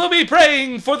also be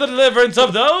praying for the deliverance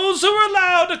of those who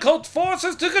allowed occult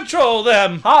forces to control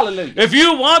them. Hallelujah. If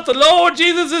you want the Lord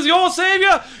Jesus as your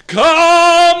Savior,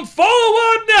 come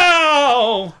forward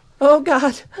now. Oh,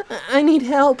 God, I need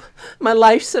help. My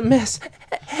life's a mess.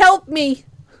 Help me.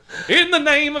 In the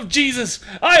name of Jesus,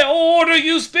 I order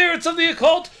you spirits of the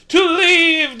occult to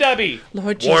leave Debbie.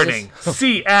 Lord Jesus. Warning.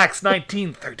 See Acts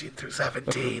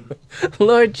 19:13-17.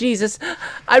 Lord Jesus,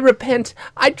 I repent.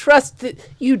 I trust that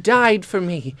you died for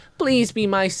me. Please be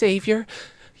my Savior.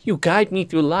 You guide me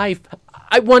through life.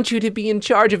 I want you to be in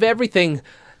charge of everything.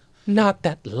 Not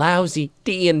that lousy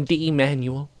D&D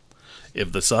manual.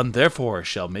 If the Son therefore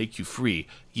shall make you free,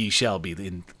 ye shall be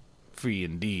free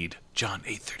indeed. John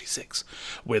 8:36.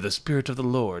 Where the Spirit of the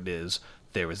Lord is,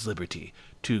 there is liberty.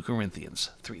 2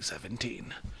 Corinthians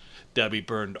 3:17. Debbie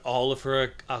burned all of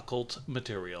her occult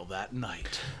material that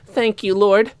night. Thank you,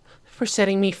 Lord, for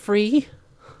setting me free.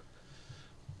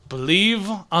 Believe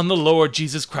on the Lord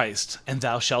Jesus Christ, and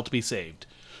thou shalt be saved.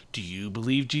 Do you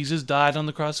believe Jesus died on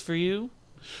the cross for you?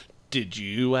 Did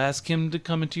you ask him to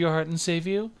come into your heart and save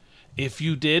you? If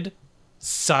you did,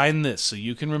 sign this so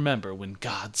you can remember when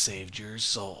God saved your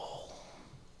soul.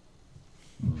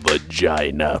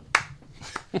 Vagina.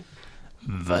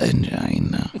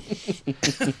 Vagina.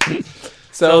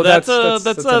 So that's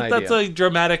an idea. a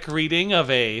dramatic reading of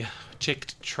a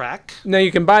chicked track. Now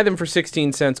you can buy them for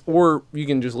 16 cents, or you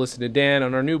can just listen to Dan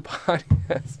on our new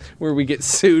podcast where we get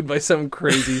sued by some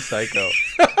crazy psycho.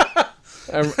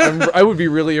 I would be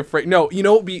really afraid. No, you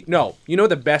know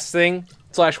the best thing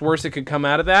 / worst that could come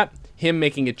out of that? Him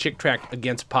making a chick track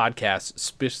against podcasts,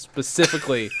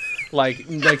 specifically, like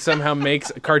somehow makes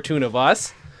a cartoon of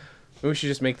us. We should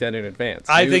just make that in advance.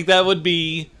 I think that would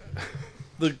be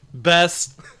the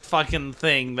best fucking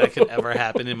thing that could ever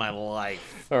happen in my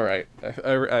life. All right.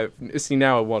 I see,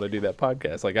 now I want to do that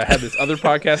podcast. Like, I had this other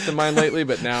podcast in mind lately,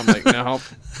 but now I'm like, no.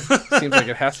 Seems like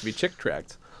it has to be chick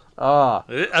tracked.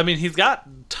 I mean, he's got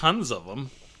tons of them.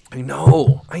 I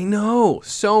know.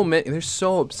 So many. They're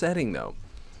so upsetting, though.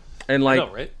 And like, I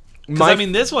know, right? Because I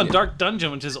mean, this one, Dark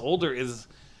Dungeon, which is older, is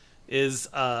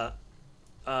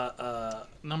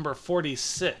number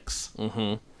 46.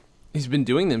 Mm-hmm. He's been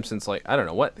doing them since, like, I don't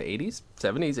know, what, the 80s?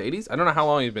 70s, 80s? I don't know how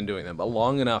long he's been doing them, but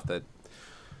long enough that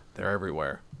they're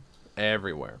everywhere.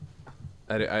 Everywhere.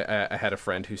 I had a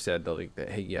friend who said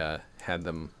that he had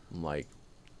them, like,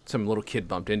 some little kid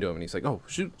bumped into him, and he's like, oh,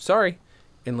 shoot, sorry.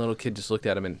 And the little kid just looked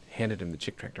at him and handed him the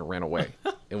chick track and ran away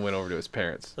and went over to his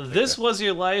parents. This Was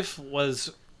Your Life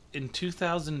was in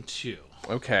 2002.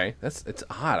 Okay, it's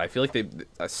odd. I feel like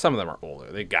some of them are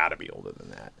older. They got to be older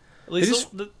than that. At least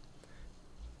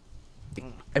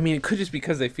I mean, it could just be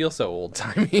because they feel so old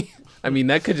timey. I mean,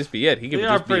 that could just be it. He could they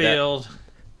just are pretty be old.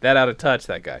 That out of touch.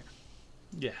 That guy.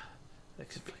 Yeah, that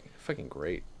could be. Fucking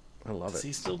great. I love Does it.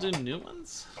 he still do new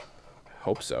ones?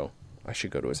 Hope so. I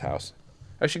should go to his house.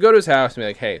 I should go to his house and be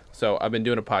like, hey, so I've been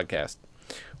doing a podcast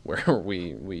where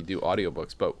we do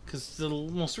audiobooks, but because the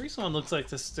most recent one looks like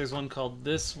this. There's one called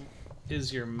 "This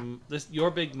Is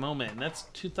Your Big Moment," and that's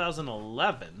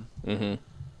 2011. Mm-hmm.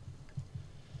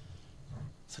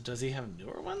 So does he have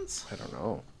newer ones? I don't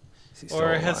know.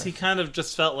 Or has he kind of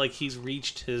just felt like he's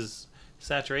reached his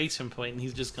saturation point and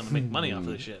he's just gonna make money off of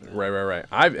this shit now? Right.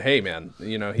 Hey man,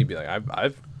 you know, he'd be like,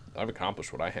 I've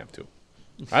accomplished what I have to.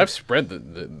 I've spread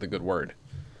the good word.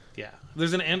 Yeah.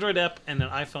 There's an Android app and an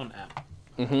iPhone app.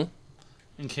 Mm-hmm.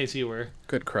 In case you were.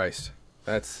 Good Christ.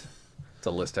 That's a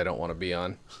list I don't want to be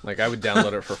on. Like, I would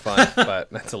download it for fun,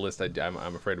 but that's a list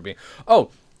I'm afraid of being.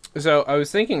 Oh, so I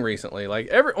was thinking recently,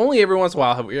 like, only every once in a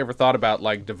while have we ever thought about,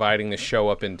 like, dividing the show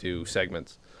up into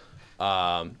segments.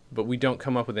 But we don't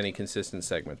come up with any consistent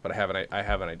segments, but I have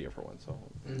an idea for one. So.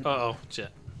 Uh-oh, shit.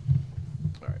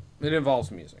 All right. It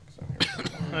involves music. So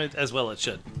As well it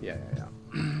should. Yeah.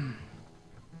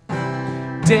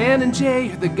 Dan and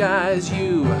Jay are the guys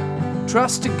you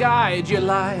trust to guide your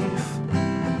life.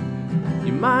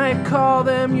 You might call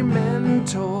them your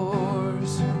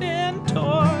mentors.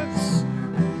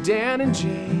 Dan and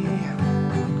Jay.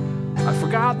 I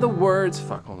forgot the words.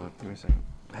 Fuck, hold on. Give me a second.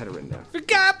 I had it written down.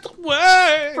 Forgot the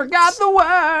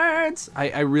words.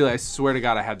 I swear to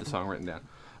God, I had the song written down.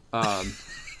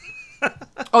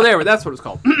 Oh, that's what it's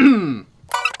called.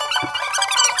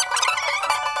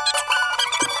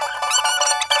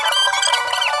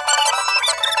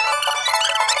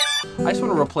 I just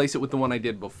want to replace it with the one I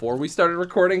did before we started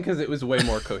recording because it was way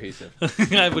more cohesive.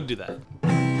 I would do that.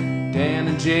 Dan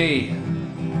and Jay,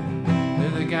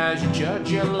 they're the guys you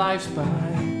judge your lives by.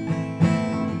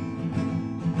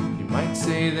 You might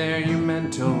say they're your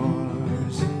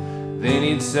mentors. They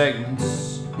need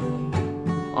segments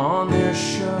on their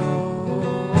show.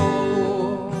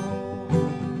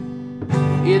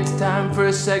 It's time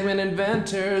for segment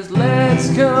inventors.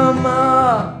 Let's come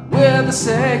up with a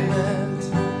segment.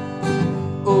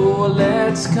 Oh,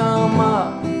 let's come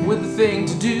up with a thing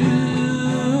to do.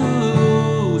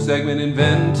 Segment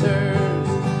inventors.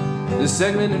 The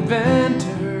segment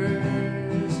inventors.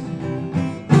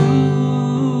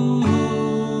 Ooh.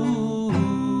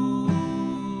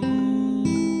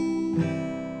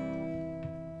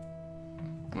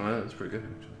 Well, that's pretty good,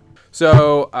 actually.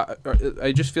 So,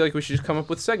 I just feel like we should just come up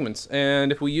with segments.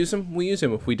 And if we use them, we use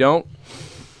them. If we don't,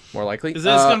 more likely. Is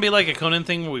this going to be like a Conan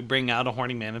thing where we bring out a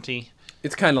horny manatee?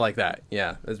 It's kind of like that,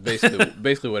 yeah. That's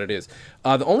basically what it is.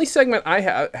 The only segment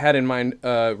I had in mind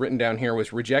written down here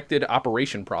was rejected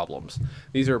operation problems.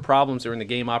 These are problems that are in the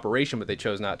game operation, but they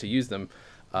chose not to use them.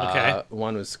 Okay.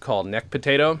 One was called neck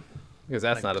potato, because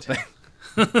that's not a thing.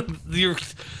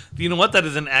 You know what? That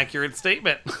is an accurate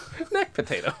statement. Neck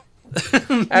potato.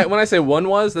 When I say one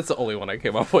was, that's the only one I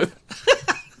came up with.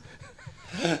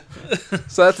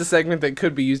 So that's a segment that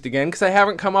could be used again because I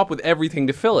haven't come up with everything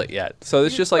to fill it yet. So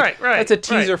it's just like that's a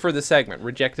teaser for the segment.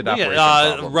 Rejected operation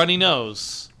problem. Runny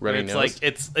nose. Runny nose.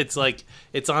 Like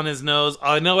it's on his nose.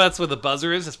 I know that's where the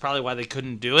buzzer is. That's probably why they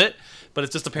couldn't do it. But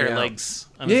it's just a pair of legs.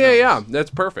 On his nose. Yeah. That's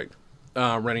perfect.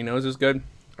 Runny nose is good.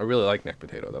 I really like neck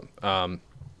potato though.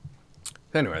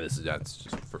 Anyway, that's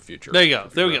just for future. There you go.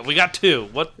 There we go. We got two.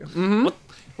 What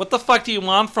the fuck do you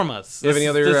want from us? Do you have any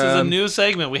other? This is a new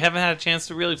segment. We haven't had a chance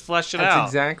to really flesh it out.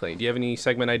 Exactly. Do you have any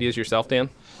segment ideas yourself,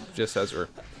 Dan? Just as we're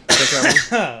thinking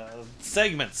about one?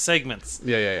 Segments.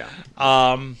 Yeah.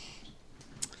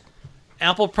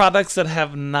 Apple products that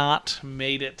have not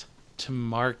made it to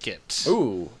market.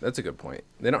 Ooh, that's a good point.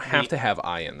 They don't have to have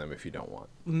I in them if you don't want.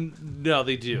 No,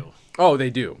 they do. Oh,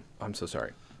 they do. I'm so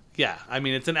sorry. Yeah, I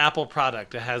mean, it's an Apple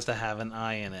product. It has to have an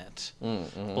I in it.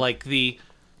 Mm-hmm. Like the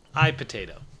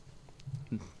iPotato.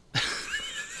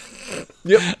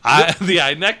 Yep. The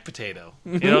iNeck potato.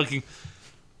 You know,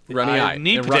 runny eye.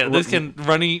 Knee potato. This can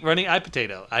runny eye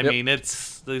potato. I mean,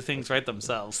 it's these things write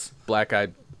themselves. Black eye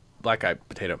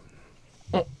potato.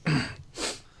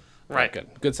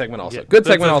 Right. Good segment also. Yeah. Good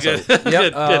segment also. Good.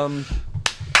 Yep. Good.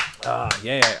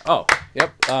 Yeah. Oh,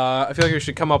 yep. I feel like we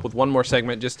should come up with one more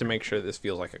segment just to make sure this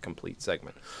feels like a complete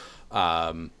segment.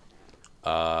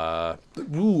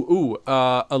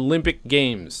 Olympic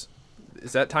Games.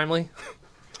 Is that timely?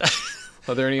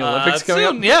 Are there any Olympics coming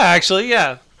up? Yeah, actually,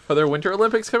 yeah. Are there Winter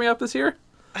Olympics coming up this year?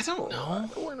 I don't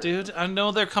know, dude. I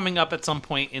know they're coming up at some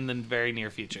point in the very near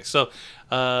future. So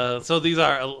these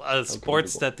are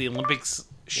sports that the Olympics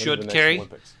should carry,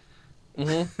 Olympics?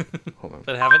 Mm-hmm. Hold on.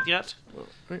 but haven't yet.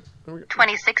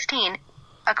 2016.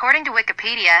 According to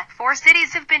Wikipedia, 4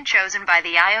 cities have been chosen by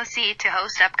the IOC to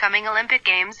host upcoming Olympic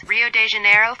Games. Rio de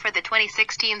Janeiro for the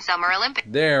 2016 Summer Olympics.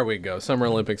 There we go. Summer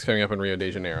Olympics coming up in Rio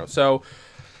de Janeiro. So,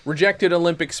 rejected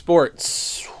Olympic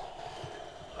sports.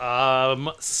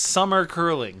 Summer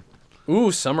curling.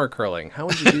 Ooh, summer curling. How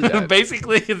would you do that?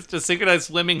 Basically, it's just synchronized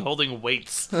swimming holding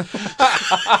weights.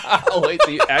 Oh, wait,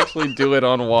 so you actually do it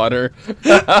on water.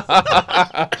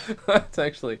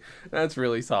 That's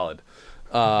really solid.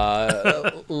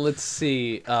 Let's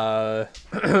see.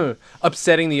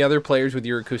 Upsetting the other players with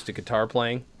your acoustic guitar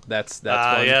playing. That's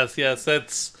one. yes.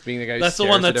 That's Being the guy who that's the stares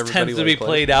one at that everybody tends to while be he plays.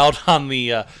 played out on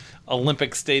the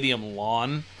Olympic Stadium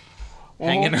lawn,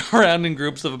 hanging around in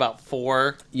groups of about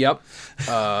 4. Yep.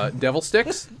 Devil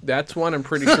Sticks. That's one I'm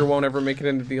pretty sure won't ever make it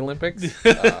into the Olympics.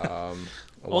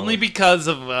 Only because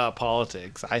of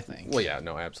politics, I think. Well, yeah,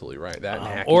 no, absolutely right. That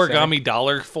and hacky Origami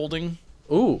dollar folding.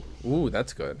 sack. Ooh,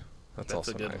 that's good. That's That's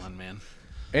also a good nice. one, man.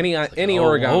 Any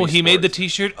origami. Oh, he made the sports.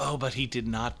 T-shirt. Oh, but he did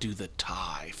not do the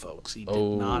tie, folks. He did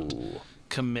not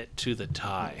commit to the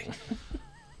tie.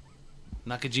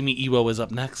 Nakajimi Iwo is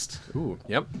up next, Ooh,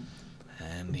 yep.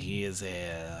 and he is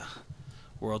a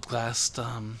world-class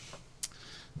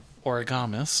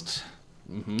origamist.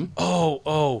 Mm-hmm.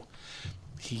 Oh,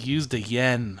 he used a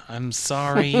yen. I'm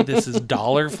sorry, this is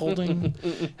dollar folding,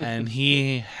 and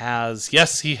he has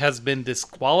been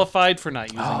disqualified for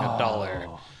not using a dollar.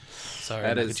 Sorry,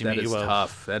 That is Nakajimi Iwo.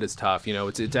 tough. That is tough. You know,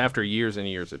 it's after years and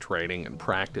years of training and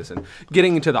practice and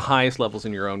getting into the highest levels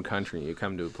in your own country. You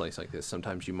come to a place like this.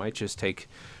 Sometimes you might just take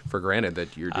for granted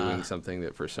that you're doing something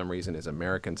that for some reason is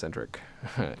American centric.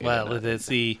 Well, it is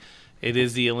the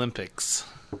Olympics.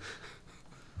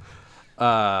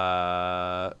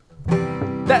 That's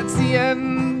the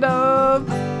end of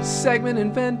segment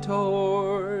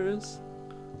inventors.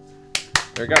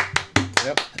 There we go.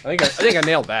 Yep. I think I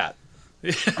nailed that.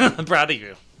 I'm proud of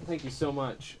you. Thank you so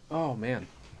much. Oh man,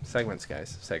 segments,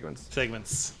 guys, segments.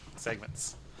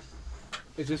 Segments.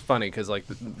 It's just funny because like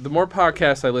the more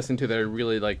podcasts I listen to that I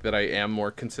really like, that I am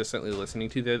more consistently listening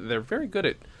to, they're very good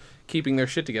at keeping their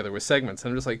shit together with segments.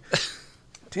 I'm just like,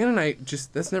 Dan and I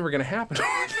that's never gonna happen.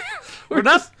 We're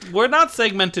not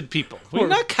segmented people. We're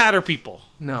not catter people.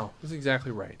 No, that's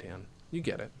exactly right, Dan. You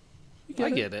get it.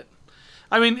 I get it.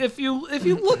 I mean, if you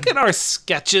look at our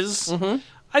sketches,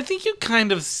 I think you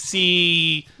kind of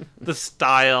see the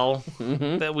style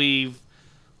that we've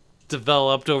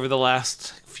developed over the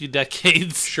last few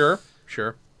decades. Sure.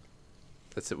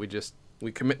 That's it.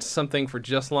 We commit to something for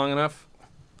just long enough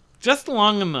Just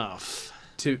long enough.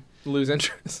 to lose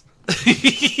interest.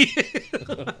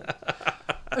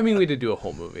 I mean, we did do a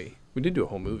whole movie.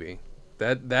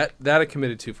 That I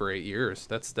committed to for 8 years.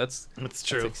 That's It's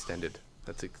true. That's extended.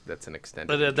 That's an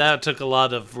extended. But that took a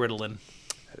lot of Ritalin.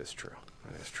 That is true.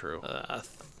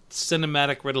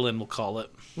 Cinematic Ritalin, we'll call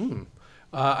it.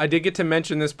 I did get to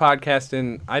mention this podcast,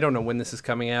 and I don't know when this is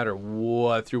coming out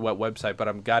or through what website, but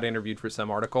I got interviewed for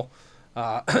some article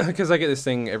because I get this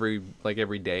thing every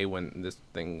day when this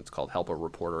thing, it's called Help a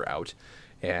Reporter Out.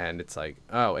 And it's like,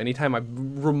 oh, anytime I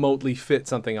remotely fit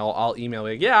something, I'll email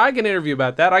like, yeah, I can interview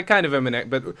about that. I kind of am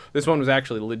but this one was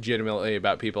actually legitimately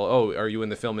about people. Oh, are you in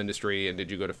the film industry? And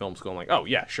did you go to film school? I'm like, oh,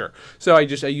 yeah, sure. So I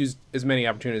used as many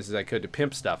opportunities as I could to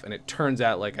pimp stuff. And it turns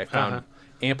out like I found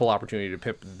ample opportunity to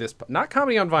pimp this, not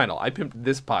Comedy on Vinyl. I pimped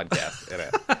this podcast in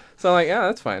it. So I'm like, yeah,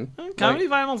 that's fine. Comedy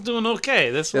Vinyl's doing okay.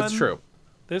 That's true.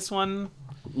 This one,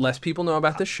 Less people know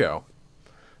about this show.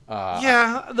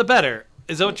 yeah, the better.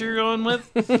 Is that what you're going with?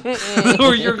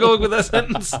 Or you're going with that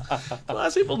sentence? The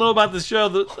less people know about the show,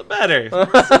 the better.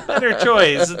 It's a better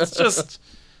choice. It's just,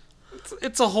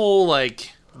 it's a whole,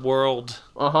 like, world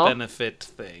benefit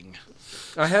thing.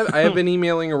 I have been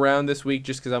emailing around this week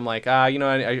just because I'm like,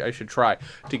 I should try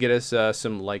to get us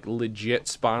some, like, legit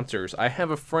sponsors. I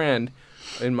have a friend,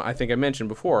 and I think I mentioned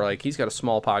before, like, he's got a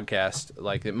small podcast,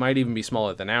 like, it might even be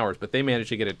smaller than ours, but they managed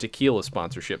to get a tequila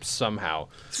sponsorship somehow.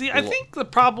 See, I think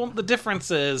the difference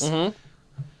is,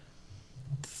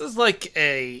 this is like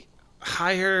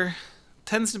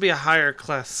tends to be a higher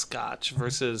class scotch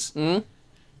versus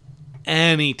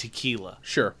any tequila.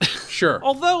 Sure.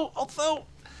 Although,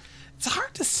 it's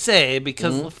hard to say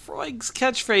because Lefroy's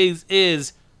catchphrase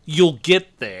is, you'll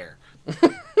get there.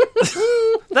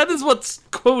 That is what's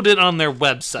quoted on their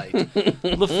website.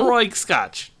 Lefroy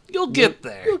Scotch. You'll get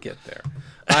there. You'll get there.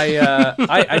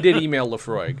 I did email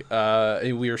Lefroy.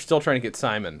 We are still trying to get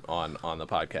Simon on the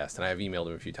podcast, and I have emailed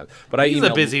him a few times. But He's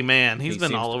a busy man. He's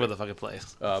been all over the fucking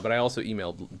place. But I also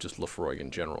emailed just Lefroy in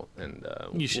general, and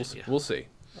we'll see.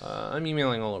 I'm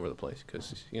emailing all over the place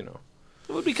because it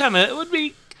would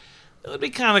be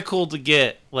kind of cool to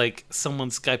get like someone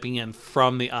Skyping in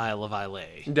from the Isle of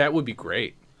Islay. That would be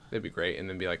great. That'd be great, and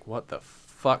then be like, what the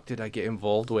fuck did I get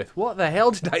involved with? What the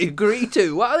hell did I agree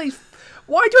to? What are these?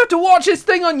 Why do I have to watch this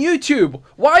thing on YouTube?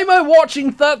 Why am I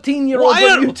watching 13-year-olds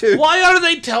on YouTube? Why are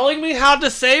they telling me how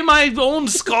to say my own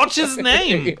Scotch's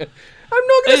name? I'm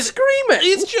not gonna scream it.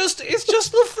 It's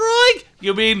just Lefroy.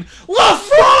 You mean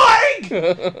Lefroy?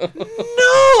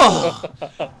 No,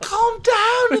 calm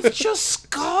down. It's just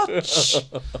Scotch.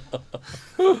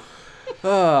 So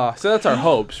that's our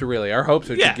hopes, really. Our hopes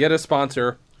are to get a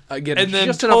sponsor, get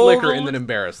just enough liquor, and then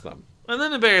embarrass them. And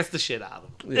then embarrass the shit out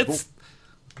of them. It's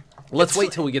Let's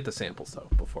wait till we get the samples though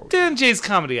before we. Dan and Jay's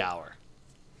Comedy Hour.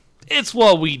 It's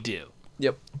what we do.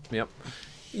 Yep.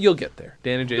 You'll get there.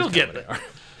 Dan and Jay's. You'll get Comedy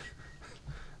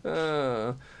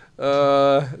Hour.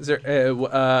 Is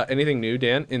there anything new,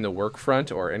 Dan, in the work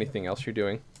front or anything else you're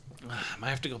doing? I might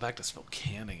have to go back to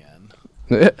Spokane again.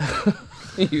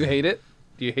 You hate it?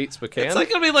 Do you hate Spokane? It's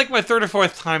like gonna be like my third or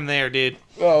fourth time there, dude.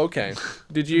 Oh, okay.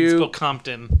 Did you?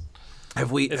 Spokampton.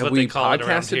 Have we what they call it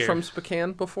around podcasted here. from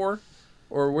Spokane before?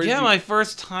 Or where? Yeah, did you... my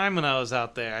first time when I was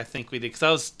out there, I think we did, because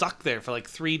I was stuck there for like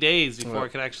 3 days before I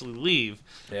could actually leave.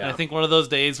 Yeah. And I think one of those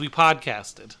days we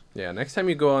podcasted. Yeah, next time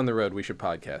you go on the road, we should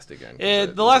podcast again.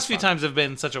 The last few times have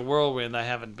been such a whirlwind, I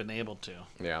haven't been able to.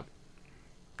 Yeah.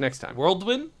 Next time.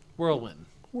 Whirlwind? Whirlwind.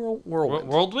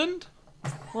 Whirlwind?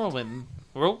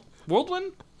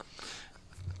 Whirlwind?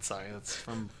 Sorry, that's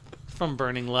from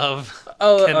Burning Love.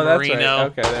 Ken that's Marino. right.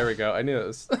 Okay, there we go. I knew it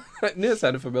was. I knew it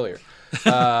sounded familiar.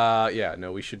 Yeah,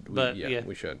 no, we should.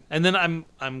 We should. And then I'm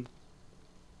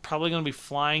probably going to be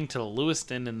flying to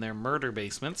Lewiston in their murder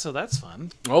basement, so that's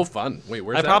fun. Oh, fun! Wait,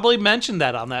 where's I that? probably mentioned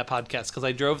that on that podcast because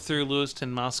I drove through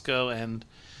Lewiston, Moscow, and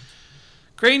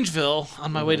Grangeville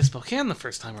on my way to Spokane the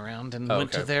first time around, and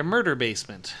went to their murder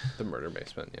basement. The murder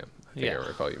basement. Yeah, I think Yeah. I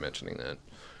recall you mentioning that.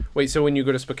 Wait, so when you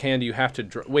go to Spokane, do you have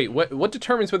to? Wait, what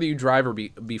determines whether you drive or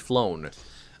be flown?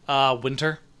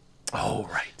 Winter. Oh,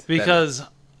 right. Because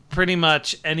pretty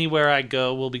much anywhere I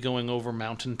go, we'll be going over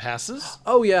mountain passes.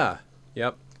 Oh yeah.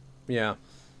 Yep. Yeah.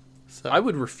 So I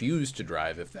would refuse to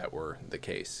drive if that were the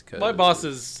case. 'Cause my boss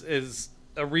is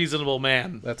a reasonable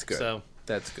man. That's good. So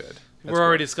That's good. we're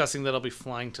already discussing that I'll be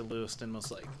flying to Lewiston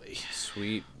most likely.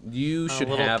 Sweet. You should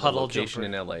little have a puddle location jumper.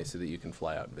 in LA so that you can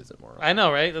fly out and visit more. I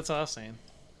know, right? That's what I was saying.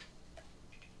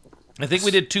 I think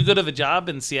we did too good of a job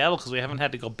in Seattle because we haven't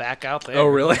had to go back out there. Oh,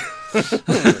 really?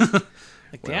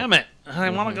 Like, damn it. I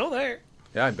want to go there.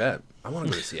 Yeah, I bet. I want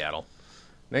to go to Seattle.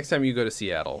 Next time you go to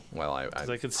Seattle, well, I Because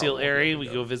I could steal probably Aerie. won't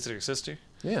We go visit her sister.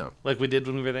 Yeah, Like we did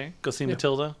when we were there. Go see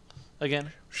Matilda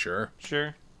again. sure.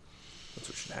 Sure. That's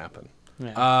what should happen.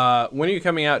 Yeah. When are you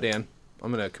coming out, Dan?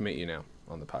 I'm going to commit you now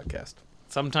on the podcast.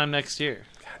 Sometime next year.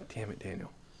 God damn it,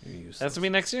 Daniel. You're useless. That's to be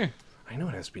next year. I know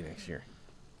it has to be next year.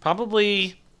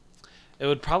 It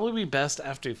would probably be best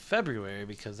after February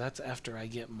because that's after I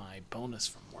get my bonus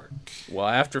from work. Well,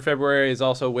 after February is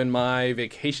also when my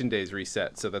vacation days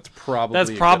reset, so that's probably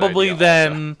That's a good probably idea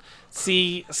then.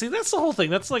 See, that's the whole thing.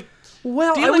 That's like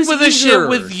Well, dealing with this shit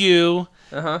with you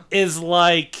Uh-huh. is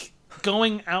like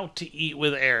going out to eat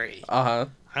with Aerie. Uh-huh.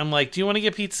 I'm like, do you want to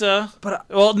get pizza?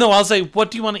 Well, no, I'll say,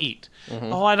 what do you want to eat?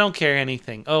 Oh, I don't care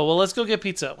anything. Oh, well, let's go get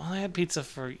pizza. Well, I had pizza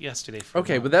for yesterday. For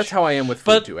Okay, lunch. but that's how I am with food,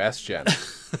 But- too. Ask Jen.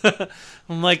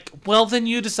 I'm like, well, then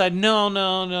you decide. No,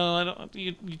 I don't.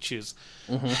 You choose.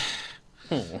 All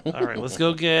right, let's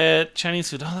go get Chinese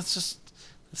food. Oh, that's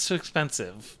too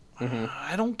expensive.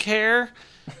 I don't care.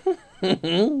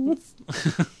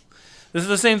 This is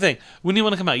the same thing. When do you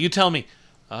want to come out? You tell me.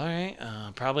 All right,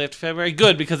 probably after February.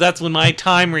 Good, because that's when my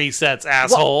time resets,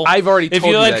 asshole. I've already If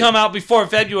told you you had that. come out before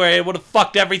February, it would have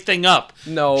fucked everything up.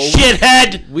 No.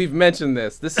 Shithead! We've mentioned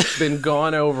this. This has been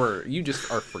gone over. You just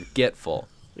are forgetful.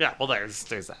 Yeah, well, there's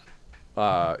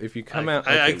that. If you come I out...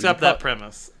 okay, accept you that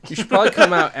premise. You should probably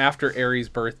come out after Aries'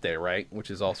 birthday, right? Which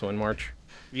is also in March.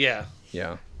 Yeah.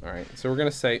 Yeah. All right. So we're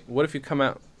going to say, what if you come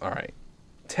out... All right.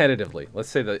 Tentatively. Let's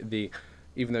say the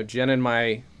even though Jen and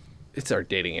my... It's our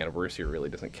dating anniversary. It really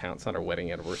doesn't count. It's not our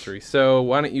wedding anniversary. So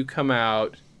why don't you come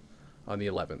out on the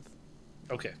 11th,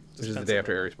 Okay. which is the day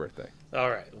after Aries' birthday. All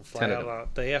right, we'll fly out on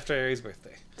the day after Aries'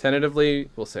 birthday. Tentatively,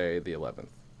 we'll say the 11th.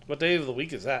 What day of the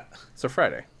week is that? So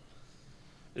Friday.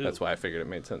 Ooh. That's why I figured it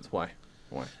made sense. Why?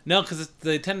 No, because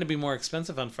they tend to be more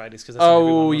expensive on Fridays. Cause that's when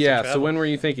everyone Oh, wants to yeah. So travel. when were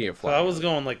you thinking of So flying? I was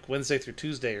going like Wednesday through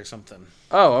Tuesday or something.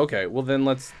 Oh, okay. Well, then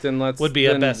let's. Would be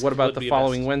a then best- What about would the be a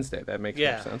following best. Wednesday? That makes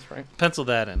Yeah. more sense, right? Pencil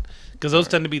that in, because those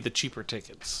tend to be the cheaper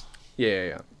tickets.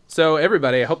 Yeah. So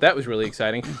everybody, I hope that was really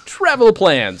exciting. Travel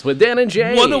plans with Dan and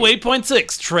Jay.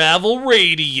 108.6 Travel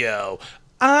Radio.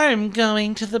 I'm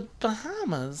going to the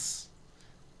Bahamas.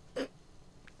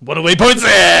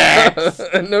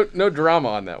 108.6. no drama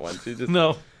on that one. She just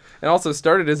No. and also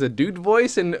started as a dude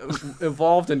voice and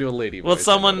evolved into a lady voice. Well, I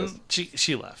someone noticed.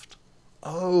 she left.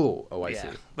 Oh, I see.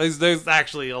 There's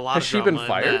actually a lot Has of she drama been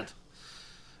fired? in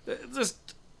that.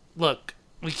 Just look,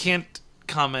 we can't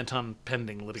comment on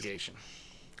pending litigation.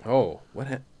 Oh,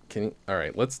 what? Can you? All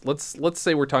right. Let's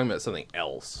say we're talking about something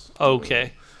else.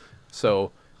 Okay.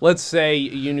 So let's say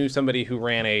you knew somebody who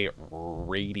ran a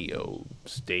radio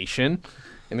station,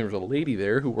 and there was a lady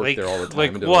there who worked there all the time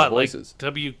like and did what? all the voices.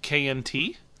 Like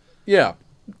WKNT? Yeah,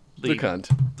 the The- cunt.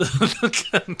 The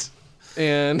cunt.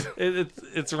 And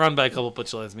It's run by a couple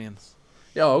butch lesbians.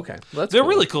 oh, okay. That's They're cool.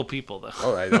 really cool people, though.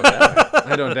 Oh, I don't doubt it.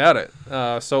 I don't doubt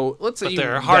it. So let's say But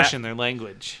they're harsh in their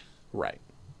language. right.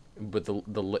 But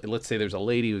let's say there's a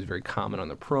lady who's very common on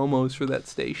the promos for that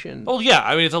station. Oh, yeah.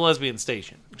 I mean, it's a lesbian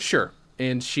station. Sure.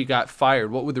 And she got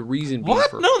fired. What would the reason be What?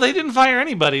 for? No, they didn't fire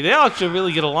anybody. They all actually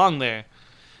really get along there.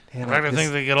 Man, In fact, I this-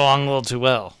 think they get along a little too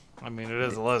well. I mean, it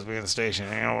is a lesbian station.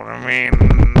 You know what I mean?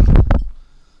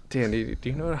 Dan, do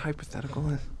you know what a hypothetical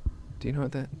is? Do you know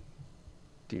what that?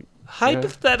 Do you?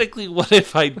 Hypothetically, what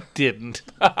if I didn't?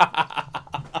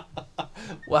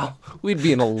 Well, we'd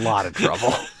be in a lot of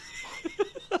trouble.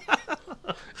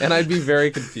 And I'd be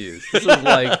very confused. This is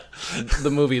like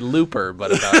the movie Looper,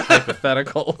 but about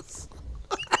hypotheticals.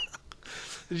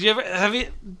 Did you ever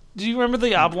do you remember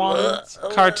the Oblong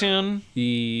cartoon?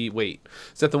 Wait,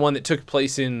 is that the one that took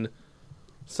place in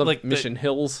some Like the- Mission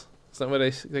Hills? Is that what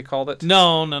they called it?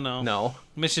 No. No.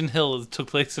 Mission Hill took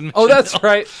place in. Oh, Mission that's Hill.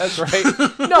 right. That's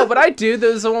right. No, but I do.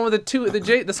 There's the one with the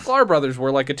Sklar brothers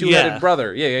were like a two-headed Yeah.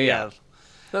 brother. Yeah.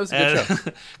 That was a good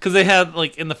show. Because they had,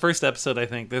 like, in the first episode, I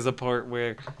think, there's a part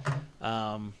where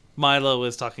Milo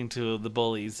is talking to the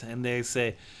bullies, and they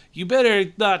say, "You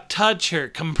better not touch her,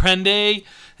 comprende?"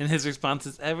 And his response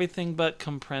is, "Everything but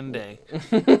comprende."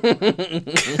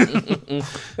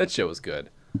 That show was good.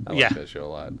 I Yeah. like that show a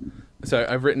lot. So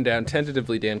I've written down,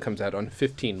 tentatively, Dan comes out on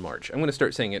 15 March. I'm going to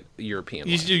start saying it European.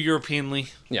 You should do Europeanly.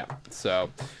 Yeah.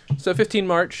 So 15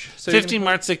 March. So 15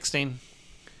 March 16.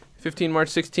 15 March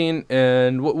 16.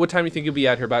 And what time do you think you'll be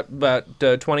out here? About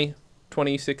 20,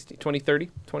 2060, 2030,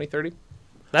 2030?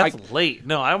 That's late.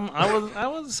 No, I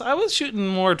was shooting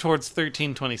more towards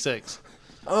 13:26.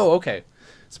 Oh, okay.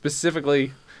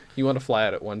 Specifically, you want to fly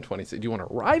out at 1:26. Do you want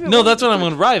to arrive at No, that's what I'm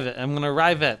going to arrive at. I'm going to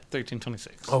arrive at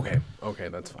 13:26. Okay,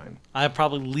 that's fine. I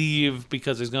probably leave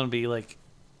because there's going to be like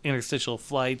interstitial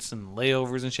flights and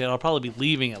layovers and shit. I'll probably be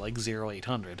leaving at like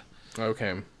 0800.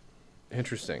 Okay.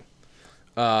 Interesting.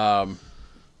 So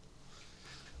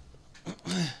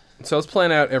let's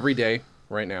plan out every day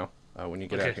right now when you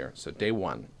get out Okay. here. So day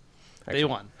one. Day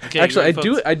one. Okay, Actually,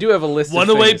 you ready, I do have a list. folks?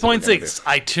 Of things that we're gonna 108.6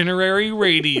 itinerary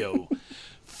radio.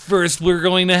 First, we're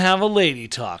going to have a lady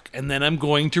talk, and then I'm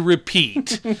going to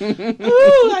repeat.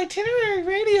 Ooh, itinerary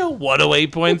radio.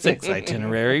 108.6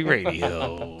 itinerary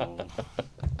radio.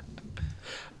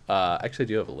 Actually, I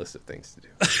do have a list of things to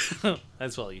do.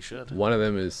 As well, you should. One of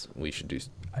them is we should do.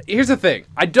 Here's the thing.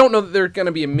 I don't know that there's going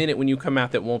to be a minute when you come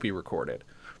out that won't be recorded.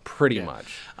 Pretty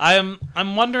much. I'm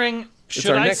wondering,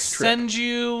 should our I next trip. send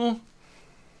you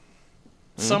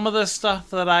some of the stuff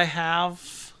that I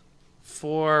have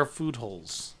for food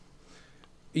holes?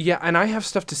 Yeah, and I have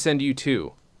stuff to send you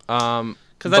too. Because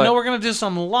I know we're gonna do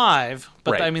some live,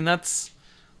 but Right. I mean that's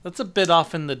a bit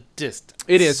off in the distance.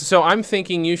 It is. So I'm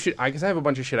thinking you should, because I have a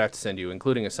bunch of shit I have to send you,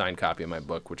 including a signed copy of my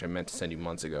book, which I meant to send you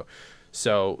months ago.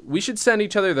 So we should send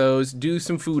each other those, do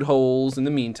some food holes in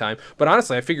the meantime. But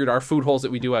honestly, I figured our food holes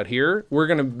that we do out here, we're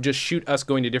going to just shoot us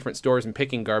going to different stores and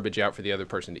picking garbage out for the other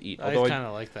person to eat. I Although kind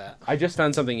of like that. I just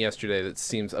found something yesterday that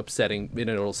seems upsetting, and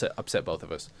it'll upset both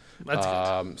of us. That's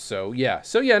good. So yeah,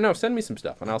 no, send me some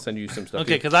stuff, and I'll send you some stuff.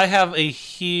 Okay, because I have a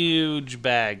huge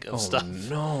bag of stuff.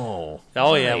 No.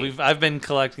 Oh yeah, Right. I've been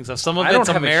collecting stuff. Some of I don't it's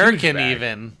have a huge American, bag,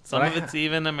 even. Some but of I it's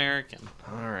even American.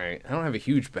 All right. I don't have a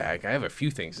huge bag. I have a few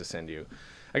things to send you.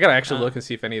 I gotta actually look and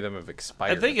see if any of them have I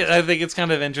expired. think it's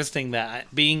kind of interesting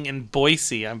that being in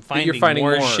Boise, I'm you're finding, finding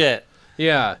more more. shit.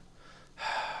 Yeah.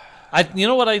 You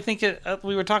know what I think?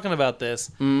 We were talking about this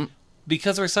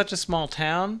because we're such a small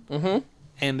town,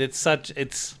 and it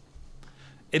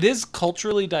is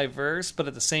culturally diverse, but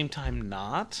at the same time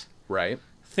not. Right.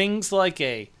 Things like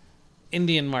a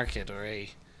Indian market or a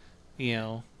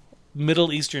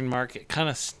Middle Eastern market kind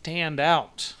of stand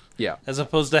out. Yeah. As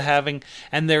opposed to having,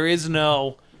 and there's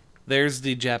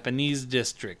the Japanese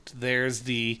district, there's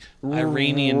the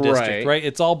Iranian district, right?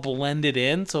 It's all blended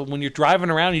in. So when you're driving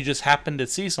around, you just happen to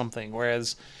see something.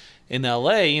 Whereas in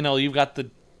LA, you've got the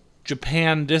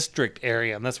Japan district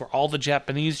area, and that's where all the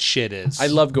Japanese shit is. I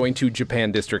love going to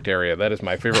Japan district area. That is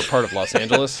my favorite part of Los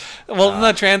Angeles. Well, isn't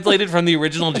that translated from the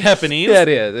original Japanese? Yeah, it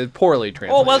is. It's poorly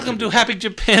translated. Oh, welcome to Happy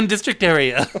Japan district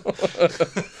area.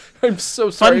 I'm so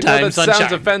sorry. Fun time, that sunshine.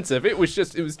 sounds offensive. It was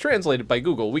translated by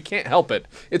Google. We can't help it.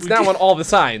 It's now on all the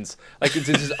signs. Like it's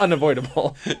just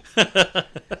unavoidable.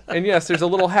 And yes, there's a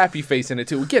little happy face in it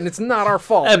too. Again, it's not our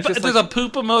fault. It's just There's a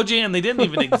poop emoji, and they didn't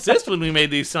even exist when we made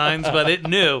these signs, but it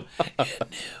knew.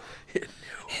 It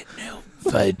knew.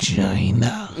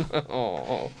 Vagina.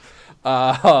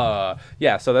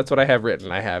 Yeah, so that's what I have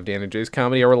written. I have Dan and Jay's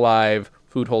Comedy Hour Live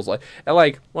Food Holes Live. And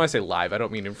like, when I say live, I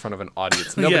don't mean in front of an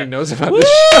audience. Nobody Yeah. knows about this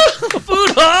show. Food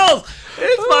Halls!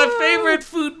 It's my favorite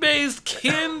food-based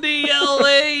Candy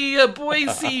LA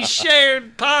Boise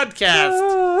shared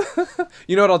podcast.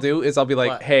 You know what I'll do is I'll be like,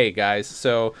 What? hey guys,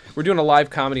 so we're doing a live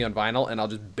comedy on vinyl, and I'll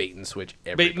just bait and switch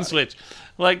everybody. Bait and switch.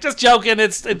 Like, just joking,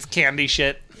 it's candy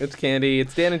shit. It's Candy.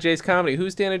 It's Dan and Jay's comedy.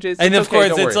 Who's Dan and Jay's? And It's of okay, course,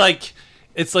 don't worry.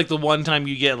 it's like the one time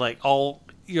you get like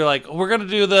you're like, we're gonna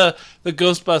do the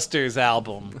Ghostbusters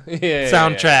album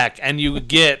soundtrack, and you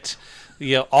get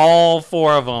all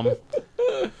 4 of them,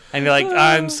 and you're like,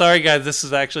 I'm sorry guys, this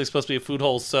is actually supposed to be a food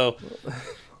hole, so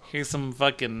here's some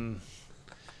fucking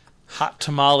hot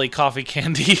tamale coffee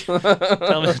candy.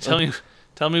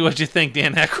 Tell me what you think,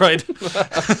 Dan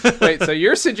Aykroyd. Wait, so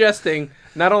you're suggesting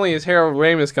not only is Harold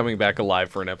Ramis coming back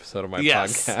alive for an episode of my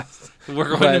Yes. podcast, We're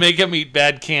going But- to make him eat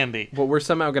bad candy. but we're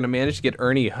somehow going to manage to get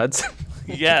Ernie Hudson.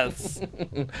 Yes,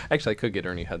 Actually, I could get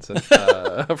Ernie Hudson,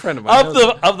 a friend of mine.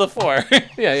 of the 4.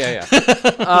 Yeah.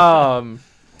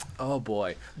 Oh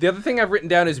boy. The other thing I've written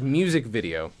down is music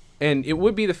video, and it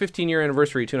would be the 15-year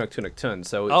anniversary of Tunak Tunak Tun.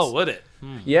 So it's, Oh, would it?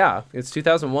 yeah, it's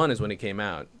 2001 is when it came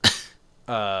out.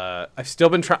 I've still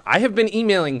been trying. I have been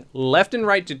emailing left and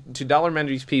right to Dollar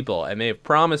Mendy's people, and they have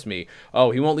promised me,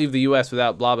 oh, he won't leave the U.S.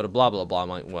 without blah blah blah blah blah. I'm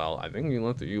like, well, I think he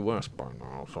left the U.S. by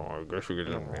now, so I guess we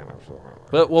could.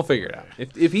 But we'll figure it out.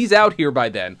 If he's out here by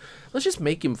then, let's just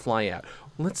make him fly out.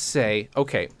 Let's say,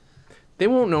 okay, they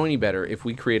won't know any better if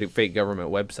we create a fake government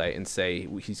website and say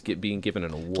he's being given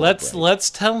an award. Let's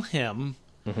tell him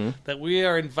that we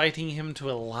are inviting him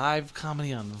to a live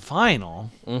comedy on vinyl.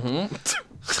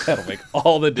 That'll make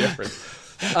all the difference.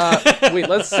 Wait,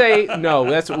 let's say no.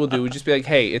 That's what we'll do. We'll just be like,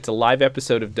 hey, it's a live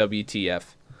episode of WTF.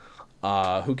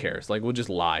 Who cares? Like, we'll just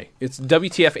lie. It's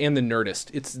WTF and The Nerdist.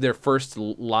 It's their first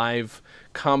live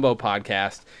combo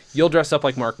podcast. You'll dress up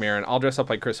like Mark Maron. I'll dress up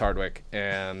like Chris Hardwick.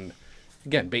 And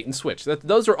again, bait and switch.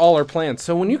 Those are all our plans.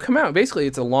 So when you come out, basically,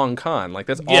 it's a long con. Like,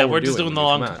 that's all Yeah, we're we're just doing when the you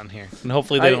long come out. con here, and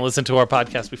hopefully they don't listen to our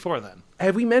podcast before then.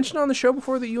 Have we mentioned on the show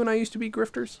before that you and I used to be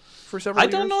grifters for several I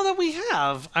years? don't know that we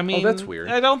have. I mean, that's weird.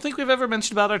 I don't think we've ever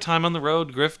mentioned about our time on the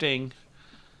road grifting.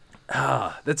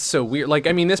 That's so weird. Like,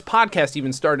 I mean, this podcast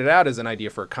even started out as an idea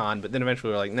for a con, but then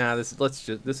eventually we're like, nah, let's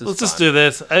just Let's do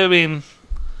this. I mean,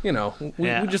 You know, we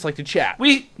just like to chat.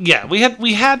 we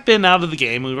had been out of the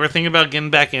game. We were thinking about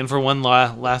getting back in for one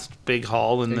last big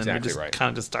haul, and then we Exactly just right. kind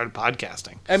of just started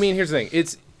podcasting. I mean, here's the thing.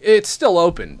 It's still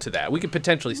open to that. We could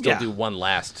potentially still Yeah. do one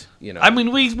last, you know. I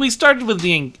mean, we started with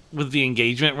the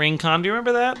engagement ring con. Do you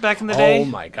remember that back in the day? Oh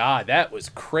my god, that was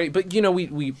crazy. But you know,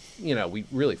 we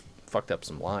really fucked up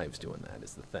some lives doing that.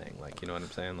 Is the thing. Like, you know what I'm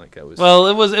saying? Like, it was Well,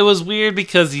 it was weird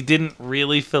because he didn't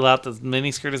really fill out the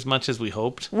miniskirt as much as we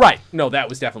hoped. right. No, that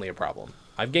was definitely a problem.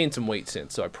 I've gained some weight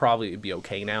since, so I probably would be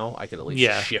okay now. I could at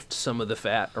least shift some of the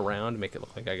fat around, make it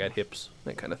look like I got hips,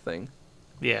 that kind of thing.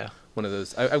 Yeah. One of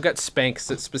those. I've got Spanx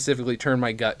that specifically turn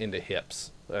my gut into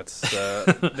hips. That's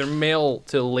they're male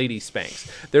to lady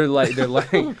Spanx. They're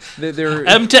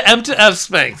M to F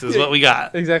Spanx is what we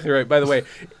got. exactly right. By the way,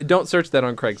 don't search that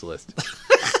on Craigslist.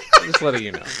 Just letting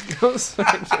you know. Don't search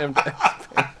M to F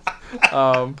Spanx.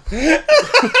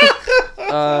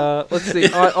 Let's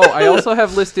see. I also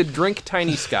have listed drink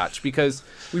tiny scotch because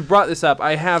we brought this up.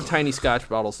 I have tiny scotch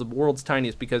bottles, the world's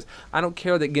tiniest, because I don't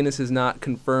care that Guinness has not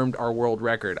confirmed our world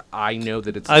record. I know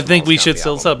that it's. The I think we smallest should comedy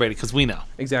still album. celebrate it because we know,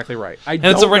 Exactly right. and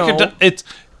it's a record.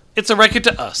 It's a record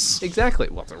to us. Exactly.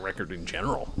 Well, it's a record in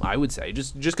general, I would say.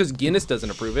 Just because Guinness doesn't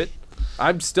approve it,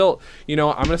 I'm still, I'm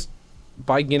going to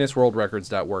buy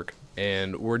GuinnessWorldRecords.org,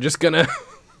 and we're just going to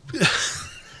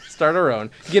start our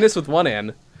own. Guinness with one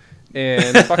N,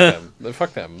 and fuck them.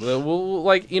 Fuck them.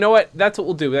 We'll, you know what? That's what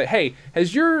we'll do. Hey,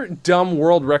 has your dumb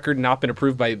world record not been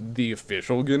approved by the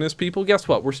official Guinness people? Guess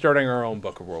what? We're starting our own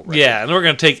book of world records. Yeah, and we're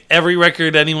gonna take every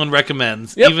record anyone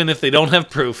recommends, Yep. even if they don't have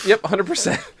proof. Yep,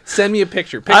 100%. Send me a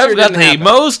picture. I've got the didn't happen.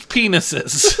 most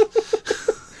penises.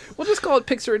 We'll just call it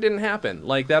Pixar. It didn't happen.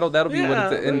 Like that'll be what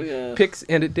Yeah, it and yeah. Pix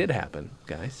and it did happen,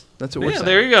 guys. That's what we're Yeah, saying.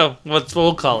 there you go. That's what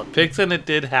we'll call it. Pix and it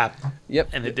did happen. Yep.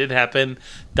 And it did happen.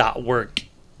 .work.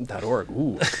 .org.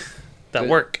 Ooh.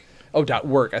 .work. Oh,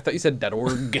 .work. I thought you said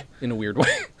 .org in a weird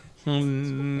way.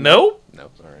 Nope. No,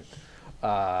 all right.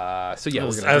 So yeah,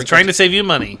 I was trying to save you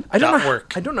money. I don't know.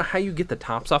 .work. I don't know how you get the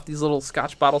tops off these little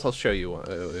Scotch bottles. I'll show you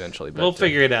eventually. But, We'll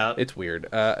figure it out. It's weird.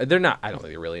 They're not. I don't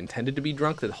think they're really intended to be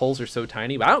drunk. The holes are so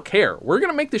tiny, but I don't care. We're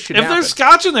gonna make this shit If happen. there's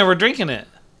scotch in there, we're drinking it.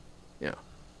 Yeah.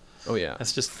 Oh yeah.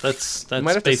 That's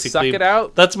might have to basically suck it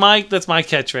out. That's my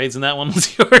catchphrase, and that one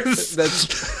was yours.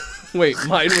 That's. Wait,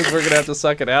 mine was we're gonna have to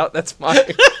suck it out. That's mine.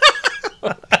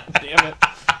 Damn it.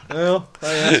 Well,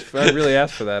 I really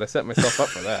asked for that. I set myself up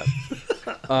for that.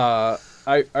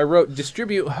 I wrote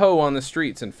distribute Ho on the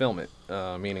streets and film it,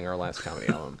 meaning our last comedy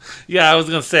album. Yeah, I was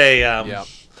gonna say. Yeah.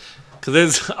 Because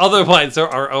there's otherwise there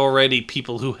are already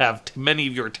people who have many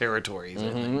of your territories.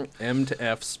 I think. M to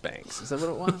F Spanx. Is that what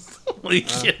it was?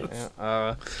 Yes.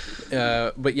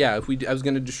 But yeah, I was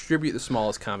going to distribute the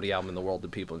smallest comedy album in the world to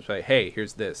people and say, hey,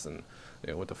 here's this, and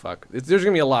what the fuck. There's going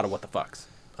to be a lot of what the fucks.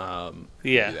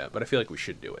 Yeah. Do that, but I feel like we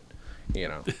should do it. You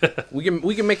know,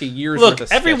 we can make a year's Look, worth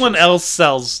of everyone sketches. else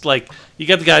sells like you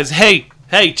got the guys. Hey,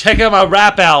 check out my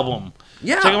rap album.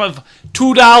 Yeah. Check out my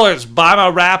 $2. Buy my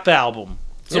rap album.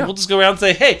 So Yeah. we'll just go around and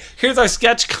say, hey, here's our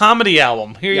sketch comedy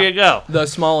album. Here you go. The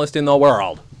smallest in the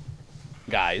world,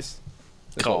 guys.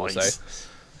 That's what we'll Guys. say.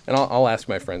 And I'll ask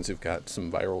my friends who've got some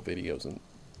viral videos and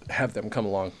have them come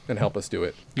along and help us do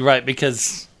it. You're right,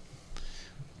 because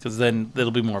then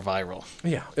it'll be more viral.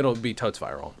 Yeah, it'll be totes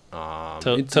viral.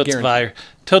 It's Totes guaranteed. Vire.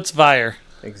 Totes Vire.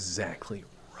 Exactly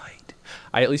right.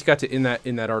 I at least got to in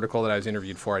that article that I was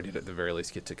interviewed for. I did at the very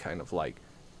least get to kind of like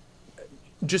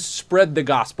just spread the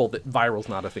gospel that viral's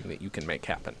not a thing that you can make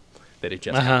happen. That it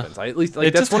just happens. I at least like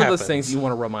It that's just one of those happens. things you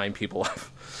want to remind people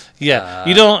of. Yeah,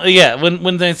 you don't. Yeah,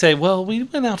 when they say, "Well, we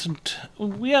went out and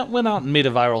made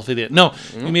a viral video." No,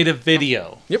 we made a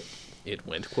video, Yep. It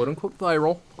went quote unquote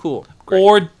viral. Cool. Great.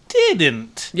 or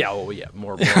didn't. Yeah,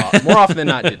 more often than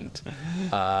not didn't.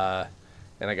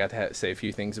 And I got to say a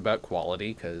few things about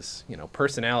quality because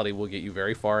personality will get you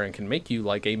very far and can make you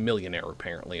like a millionaire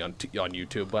apparently on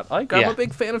YouTube. But I'm Yeah. a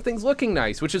big fan of things looking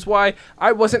nice, which is why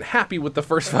I wasn't happy with the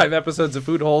first 5 episodes of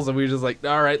Food Holes, and we were just like,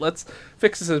 all right, let's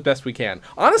fix this as best we can.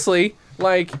 Honestly,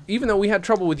 like even though we had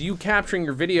trouble with you capturing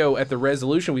your video at the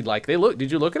resolution we'd like,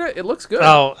 did you look at it? It looks good.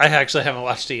 Oh, I actually haven't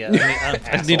watched it yet.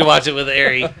 I need to watch it with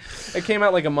Ari. It came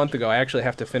out like a month ago. I actually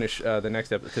have to finish the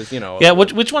next episode because Yeah,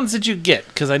 which ones did you get?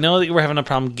 Because I know that you were having a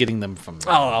problem getting them from me.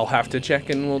 I'll have to check,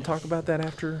 and we'll talk about that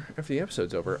after the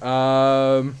episode's over.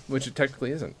 Which it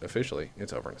technically isn't officially.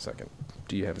 It's over in a second.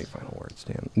 Do you have any final words,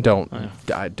 Dan? Don't.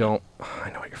 I don't.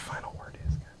 I know what your final word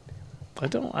is. I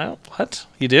don't. What?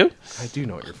 You do? I do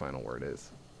know what your final word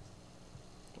is.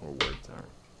 Or words are.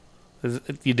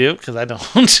 You do? Because I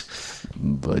don't.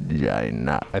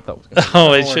 Vagina. I thought it was gonna be Oh,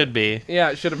 my it final should word. be. Yeah,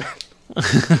 it should have been.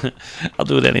 I'll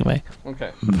do it anyway.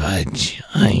 Okay.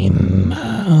 Vagina.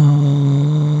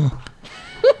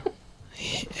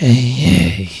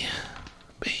 Hey,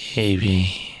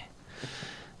 baby.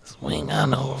 Swing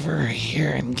on over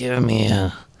here and give me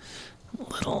a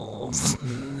little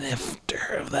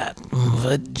snifter of that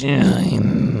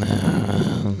vagina.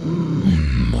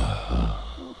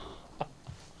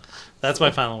 That's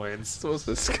my final words. It's the most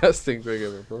disgusting thing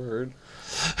I've ever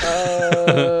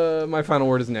heard. My final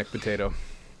word is neck potato.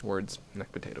 Words,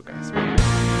 neck potato, guys.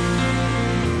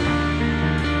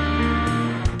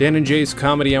 Dan and Jay's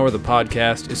Comedy Hour, the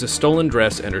podcast, is a Stolen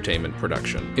Dress Entertainment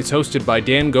production. It's hosted by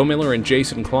Dan Gomiller and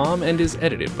Jason Klom and is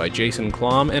edited by Jason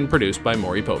Klom and produced by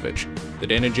Maury Povich. The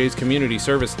Dan and Jay's Community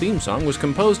Service theme song was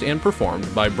composed and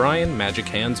performed by Brian Magic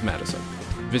Hands Madison.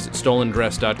 Visit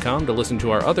stolendress.com to listen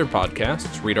to our other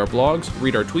podcasts, read our blogs,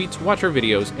 read our tweets, watch our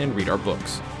videos, and read our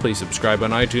books. Please subscribe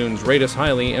on iTunes, rate us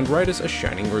highly, and write us a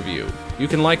shining review. You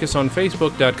can like us on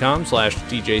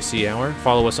facebook.com/DJCHour,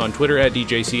 follow us on Twitter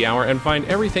 @DJCHour, and find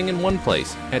everything in one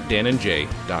place at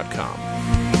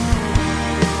danandjay.com.